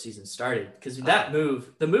before the season started because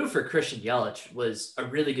the move for Christian Yelich was a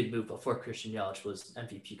really good move before Christian Yelich was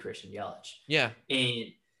MVP Christian Yelich. Yeah. And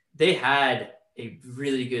they had a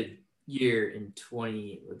really good year in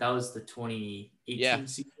that was the 2018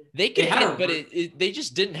 season. They they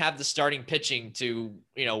just didn't have the starting pitching to,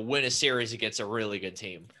 win a series against a really good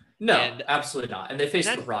team. No, absolutely not. And they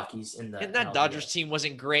faced the Rockies in the. And that Dodgers team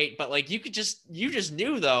wasn't great, but like you just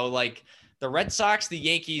knew though, like the Red Sox, the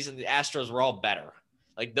Yankees, and the Astros were all better.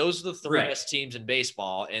 Like those are the three best teams in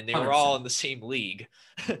baseball, and they 100%. Were all in the same league.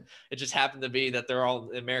 It just happened to be that they're all in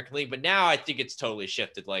the American League. But now I think it's totally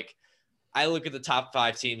shifted. Like I look at the top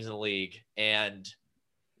 5 teams in the league, and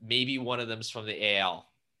maybe one of them's from the AL.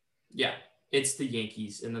 Yeah, it's the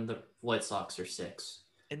Yankees, and then the White Sox are 6.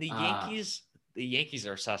 And the Yankees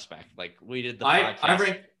are suspect. Like we did the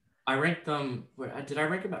podcast. I ranked them. Did I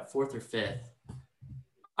rank them at 4th or 5th?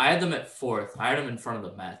 I had them at 4th. I had them in front of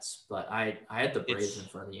the Mets, but I had the Braves in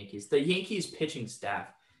It's front of the Yankees. The Yankees pitching staff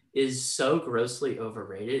is so grossly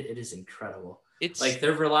overrated. It is incredible. it's Like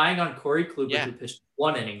they're relying on Corey Kluber, yeah. who pitched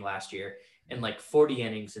 1 inning last year and like 40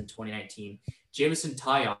 innings in 2019. Jameson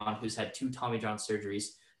Taillon, who's had 2 Tommy John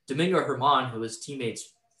surgeries. Domingo Herman, who his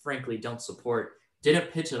teammates frankly don't support,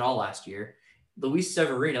 didn't pitch at all last year. Luis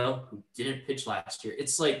Severino, who didn't pitch last year.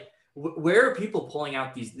 It's like, where are people pulling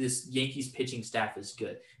out this Yankees pitching staff is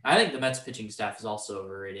good? I think the Mets pitching staff is also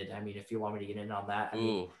overrated. I mean, if you want me to get in on that, I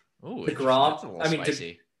mean, Interesting. That's a DeGrom. little I mean,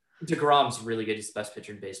 spicy. DeGrom's really good. He's the best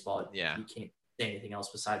pitcher in baseball. Yeah. You can't say anything else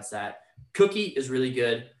besides that. Cookie is really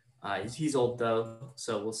good. He's old though,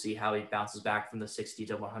 so we'll see how he bounces back from the 60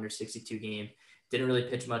 to 162 game. Didn't really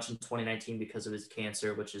pitch much in 2019 because of his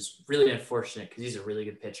cancer, which is really unfortunate because he's a really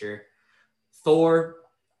good pitcher. Thor,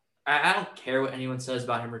 I don't care what anyone says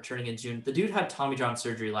about him returning in June. The dude had Tommy John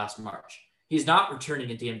surgery last March. He's not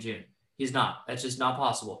returning in damn June. He's not. That's just not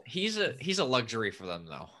possible. He's a luxury for them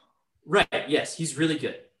though. Right. Yes, he's really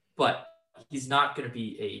good, but he's not going to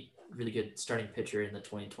be a really good starting pitcher in the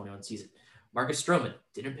 2021 season. Marcus Stroman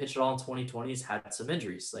didn't pitch at all in 2020. He's had some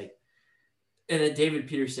injuries. And then David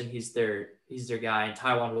Peterson, he's their guy. And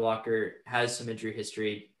Taijuan Walker has some injury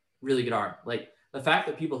history. Really good arm. The fact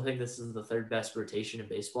that people think this is the 3rd best rotation in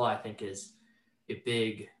baseball, I think is a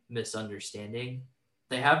big misunderstanding.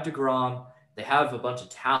 They have DeGrom. They have a bunch of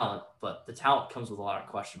talent, but the talent comes with a lot of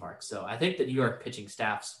question marks. So I think the New York pitching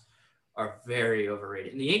staffs are very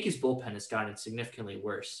overrated. And the Yankees bullpen has gotten significantly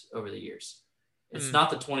worse over the years. It's not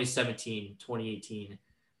the 2017, 2018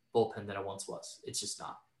 bullpen that it once was. It's just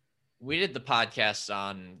not. We did the podcast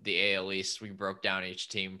on the AL East. We broke down each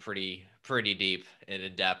team pretty deep and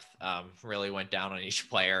in depth. Really went down on each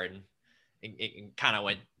player and kind of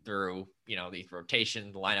went through, the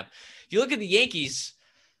rotation, the lineup. If you look at the Yankees,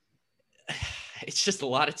 it's just a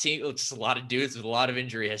lot of just a lot of dudes with a lot of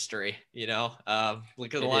injury history, Look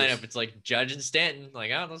at the lineup. It's like Judge and Stanton.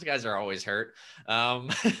 Those guys are always hurt.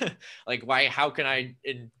 Why, how can I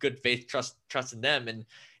in good faith trust in them? And,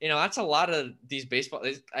 that's a lot of these baseball.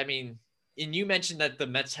 I mean, and you mentioned that the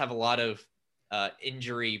Mets have a lot of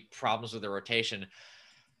injury problems with the rotation.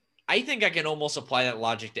 I think I can almost apply that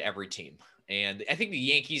logic to every team. And I think the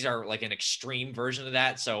Yankees are like an extreme version of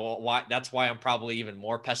that. So that's why I'm probably even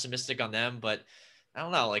more pessimistic on them. But I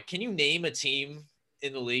don't know, can you name a team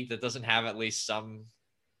in the league that doesn't have at least some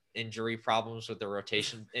injury problems with the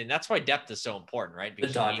rotation? And that's why depth is so important, right?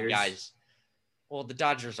 Because the Dodgers. The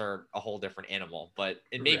Dodgers are a whole different animal, but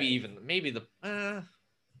maybe the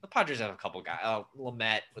Padres have a couple guys.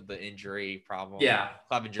 Lamet with the injury problem. Yeah.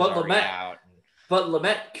 Clevenger's already out. But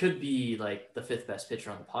Lamet could be like the 5th best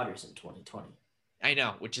pitcher on the Padres in 2020. I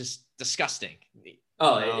know, which is disgusting.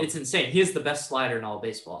 It's insane. He has the best slider in all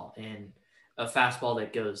baseball and a fastball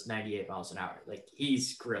that goes 98 miles an hour.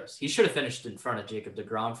 He's gross. He should have finished in front of Jacob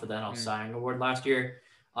deGrom for the NL Cy Young Award last year.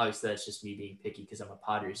 Obviously, that's just me being picky because I'm a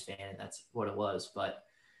Padres fan, and that's what it was. But,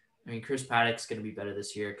 I mean, Chris Paddock's going to be better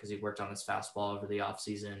this year because he worked on his fastball over the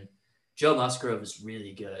offseason. Joe Musgrove is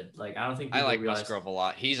really good. I don't think I like Musgrove a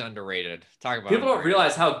lot. He's underrated. People don't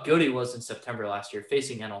realize how good he was in September last year,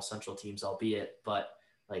 facing NL Central teams, albeit, but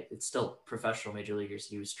it's still professional major leaguers.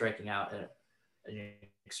 He was striking out at an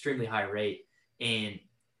extremely high rate, and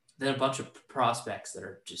then a bunch of prospects that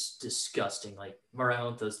are just disgusting.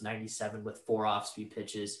 Morejon throws 97 with 4 off-speed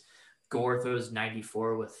pitches. Gore throws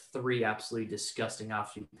 94 with 3 absolutely disgusting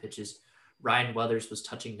off-speed pitches. Ryan Weathers was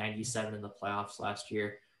touching 97 in the playoffs last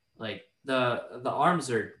year. The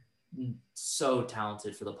arms are so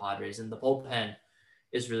talented for the Padres, and the bullpen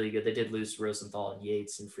is really good. They did lose Rosenthal and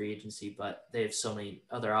Yates in free agency, but they have so many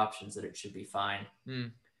other options that it should be fine.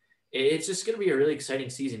 It's just going to be a really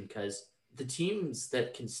exciting season because the teams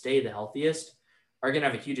that can stay the healthiest are going to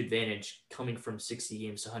have a huge advantage coming from 60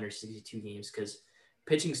 games to 162 games because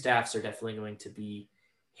pitching staffs are definitely going to be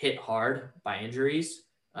hit hard by injuries,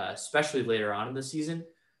 especially later on in the season.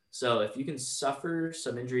 So if you can suffer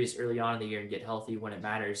some injuries early on in the year and get healthy when it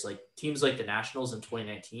matters, teams like the Nationals in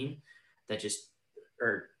 2019 that just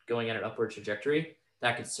are going at an upward trajectory,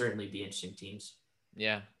 that could certainly be interesting teams.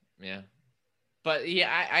 Yeah. But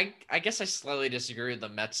yeah, I guess I slightly disagree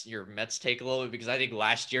with your Mets take a little bit because I think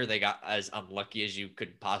last year they got as unlucky as you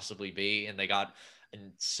could possibly be, and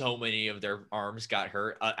and so many of their arms got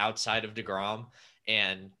hurt outside of DeGrom,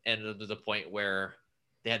 and ended to the point where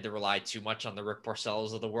they had to rely too much on the Rick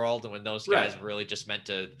Porcellos of the world. And when those guys really just meant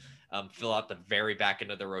to fill out the very back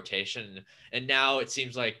end of the rotation. And now it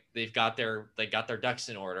seems like they got their ducks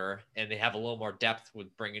in order, and they have a little more depth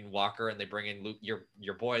with bringing Walker, and they bring in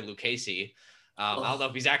your boy, Luke Casey. I don't know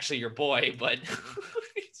if he's actually your boy, but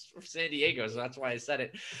San Diego, so that's why I said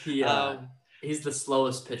it. He's the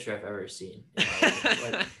slowest pitcher I've ever seen.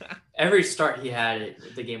 Like, every start he had,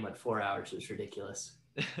 the game went 4 hours. It was ridiculous.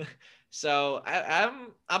 So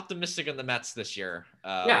I'm optimistic on the Mets this year.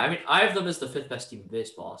 I mean, I have them as the 5th best team in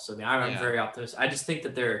baseball. So I mean, I'm very optimistic. I just think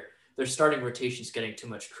that their starting rotation is getting too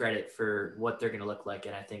much credit for what they're going to look like,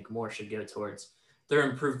 and I think more should go towards their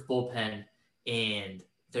improved bullpen and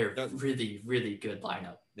their really, really good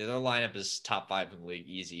lineup. Their lineup is top 5 in the league,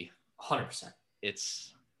 easy. 100%.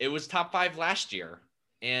 It was top 5 last year,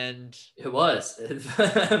 and it was,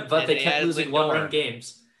 but they kept losing Lindor. 1-run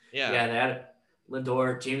games. Yeah, they had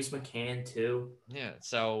Lindor, James McCann too. Yeah,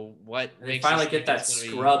 so what? And they finally get that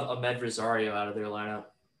scrub Ahmed Rosario out of their lineup,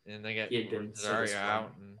 and they get Rosario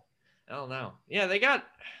out. And I don't know. Yeah, they got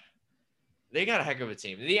a heck of a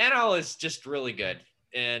team. The NL is just really good,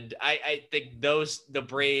 and I think the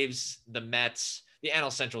Braves, the Mets, the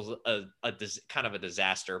NL Central's a kind of a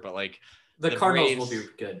disaster, but like. The Cardinals will be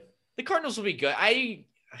good. The Cardinals will be good. I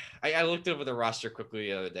looked over the roster quickly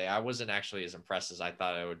the other day. I wasn't actually as impressed as I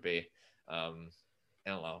thought I would be. I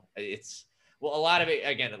don't know. A lot of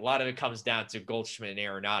it comes down to Goldschmidt and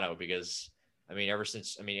Arenado because,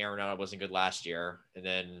 Arenado wasn't good last year. And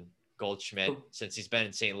then Goldschmidt, since he's been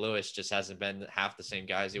in St. Louis, just hasn't been half the same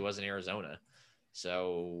guy as he was in Arizona.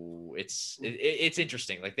 So it's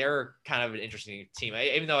interesting. Like, they're kind of an interesting team.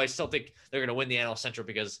 Even though I still think they're going to win the NL Central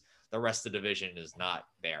because the rest of the division is not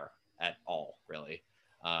there at all, really.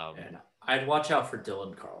 And I'd watch out for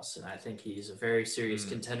Dylan Carlson. I think he's a very serious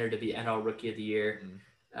contender to be NL Rookie of the Year.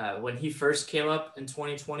 When he first came up in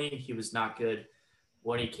 2020, he was not good.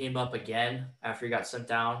 When he came up again after he got sent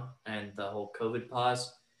down and the whole COVID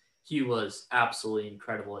pause, he was absolutely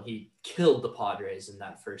incredible. And he killed the Padres in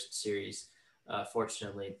that first series.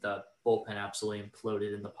 Fortunately, the bullpen absolutely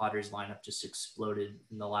imploded and the Padres lineup just exploded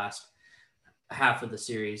in the last half of the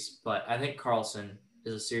series. But I think Carlson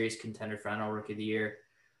is a serious contender for NL Rookie of the Year.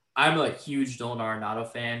 I'm a huge Nolan Arenado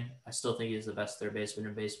fan. I still think he's the best third baseman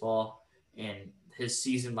in baseball. And his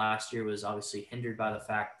season last year was obviously hindered by the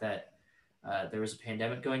fact that there was a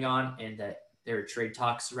pandemic going on and that there were trade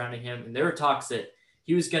talks surrounding him. And there were talks that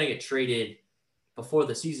he was going to get traded before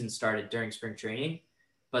the season started during spring training.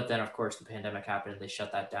 But then, of course, the pandemic happened and they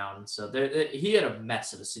shut that down. So he had a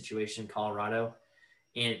mess of a situation in Colorado.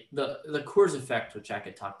 And the Coors effect, which I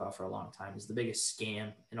could talk about for a long time, is the biggest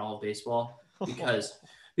scam in all of baseball because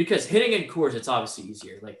hitting in Coors, it's obviously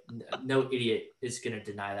easier. Like, no idiot is going to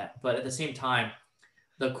deny that. But at the same time,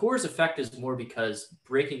 the Coors effect is more because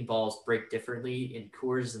breaking balls break differently in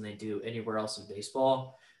Coors than they do anywhere else in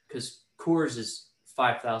baseball, because Coors is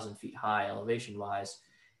 5,000 feet high elevation-wise,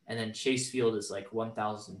 and then Chase Field is like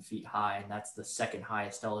 1,000 feet high, and that's the second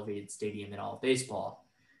highest elevated stadium in all of baseball.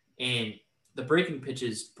 And the breaking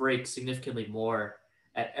pitches break significantly more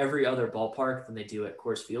at every other ballpark than they do at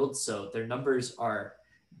Coors Field. So their numbers are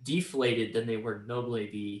deflated than they would normally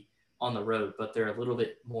be on the road, but they're a little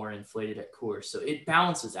bit more inflated at Coors. So it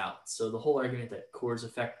balances out. So the whole argument that Coors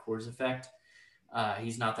effect,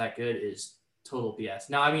 he's not that good is total BS.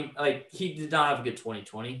 Now, I mean, like, he did not have a good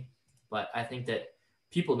 2020, but I think that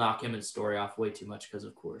people knock him and Story off way too much because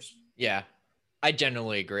of Coors. Yeah, I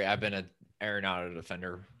generally agree. I've been an Arenado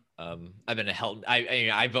defender. I've been a Helton.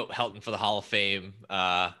 I vote Helton for the Hall of Fame.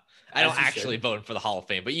 I don't actually vote for the Hall of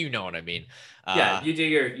Fame, but you know what I mean. Yeah, you do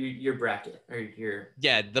your bracket or your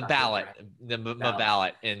the ballot, my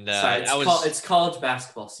ballot, and sorry, it's college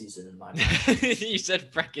basketball season in my mind. You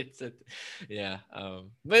said brackets, yeah.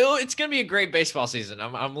 But it's gonna be a great baseball season.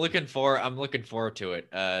 I'm looking forward to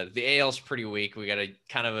it. The AL's pretty weak. We got a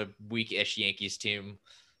kind of a weak-ish Yankees team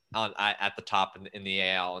at the top in the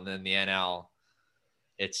AL, and then the NL.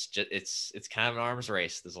 It's kind of an arms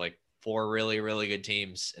race. There's like 4 really, really good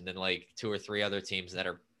teams, and then like 2 or 3 other teams that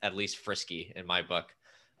are at least frisky in my book.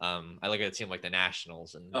 I look at a team like the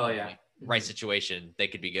Nationals and right situation, they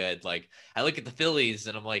could be good. Like, I look at the Phillies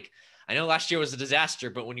and I'm like, I know last year was a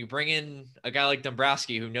disaster, but when you bring in a guy like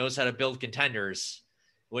Dombrowski who knows how to build contenders,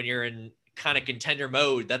 when you're in kind of contender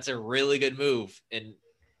mode, that's a really good move. And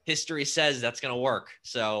history says that's going to work.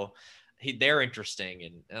 So they're interesting.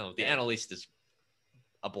 And the NL East is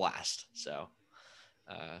a blast. So,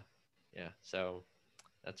 so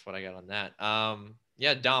that's what I got on that.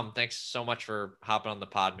 Dom, thanks so much for hopping on the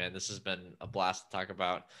pod, man. This has been a blast to talk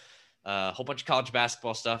about a whole bunch of college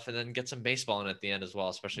basketball stuff and then get some baseball in at the end as well,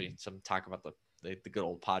 especially some talk about the good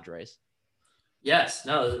old Padres. Yes,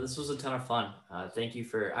 no, this was a ton of fun. Thank you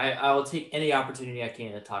I will take any opportunity I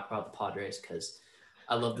can to talk about the Padres because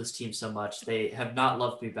I love this team so much. They have not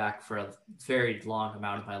loved me back for a very long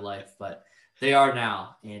amount of my life, but they are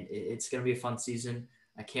now, and it's going to be a fun season.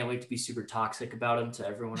 I can't wait to be super toxic about him to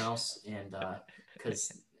everyone else. And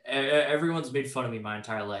because everyone's made fun of me my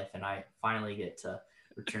entire life, and I finally get to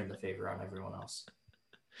return the favor on everyone else.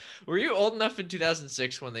 Were you old enough in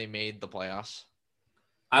 2006 when they made the playoffs?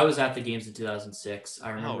 I was at the games in 2006. I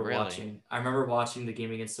remember really? watching the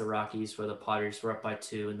game against the Rockies where the Padres were up by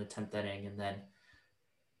 2 in the 10th inning, and then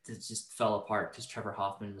it just fell apart because Trevor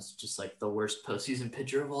Hoffman was just like the worst postseason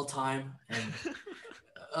pitcher of all time, and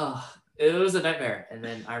it was a nightmare. And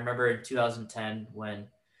then I remember in 2010 when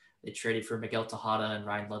they traded for Miguel Tejada and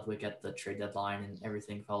Ryan Ludwig at the trade deadline, and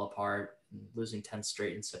everything fell apart, and losing 10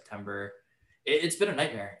 straight in September. It's been a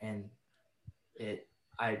nightmare, and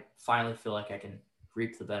I finally feel like I can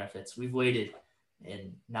reap the benefits. We've waited,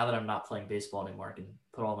 and now that I'm not playing baseball anymore, I can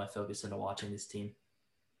put all my focus into watching this team.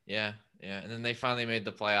 Yeah. And then they finally made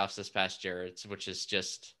the playoffs this past year, which is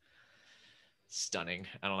just stunning.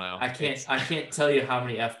 I don't know. I can't tell you how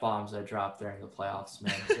many F-bombs I dropped during the playoffs,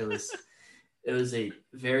 man. It was a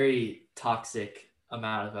very toxic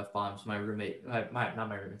amount of F-bombs. My roommate, not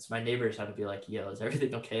my roommates, my neighbors had to be like, yo, is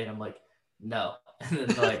everything okay? And I'm like, no. And then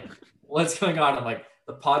they're like, what's going on? I'm like,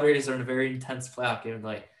 the Padres are in a very intense playoff game. I'm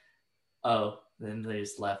like, oh. And then they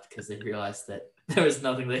just left because they realized that there was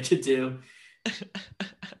nothing they could do.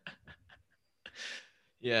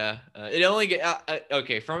 Yeah, it only get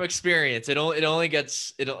okay from experience. It only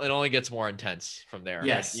gets more intense from there.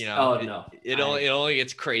 Yes. You know. No. It only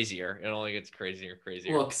gets crazier. It only gets crazier.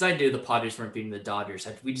 Well, because I knew the Padres weren't beating the Dodgers.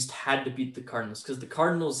 We just had to beat the Cardinals because the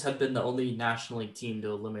Cardinals have been the only National League team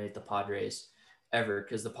to eliminate the Padres ever.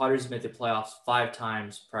 Because the Padres made the playoffs 5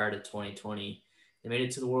 times prior to 2020. They made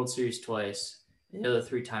it to the World Series twice. And the other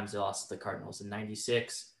 3 times they lost to the Cardinals in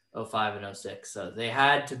 '96. 05 and 06. So they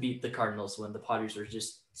had to beat the Cardinals when the Padres were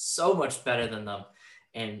just so much better than them.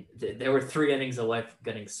 And they were 3 innings away from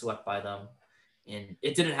getting swept by them. And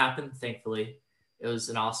it didn't happen, thankfully. It was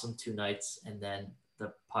an awesome 2 nights. And then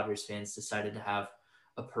the Padres fans decided to have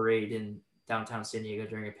a parade in downtown San Diego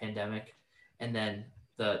during a pandemic. And then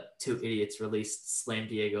the 2 idiots released Slam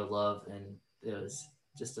Diego Love. And it was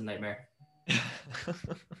just a nightmare.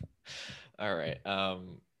 All right.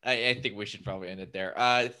 I think we should probably end it there.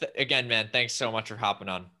 Again, man, thanks so much for hopping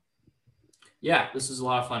on. Yeah, this was a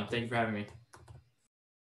lot of fun. Thank you for having me.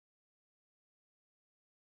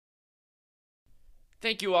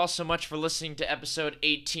 Thank you all so much for listening to episode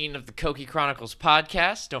 18 of the Koki Chronicles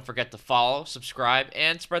podcast. Don't forget to follow, subscribe,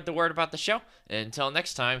 and spread the word about the show. And until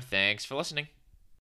next time, thanks for listening.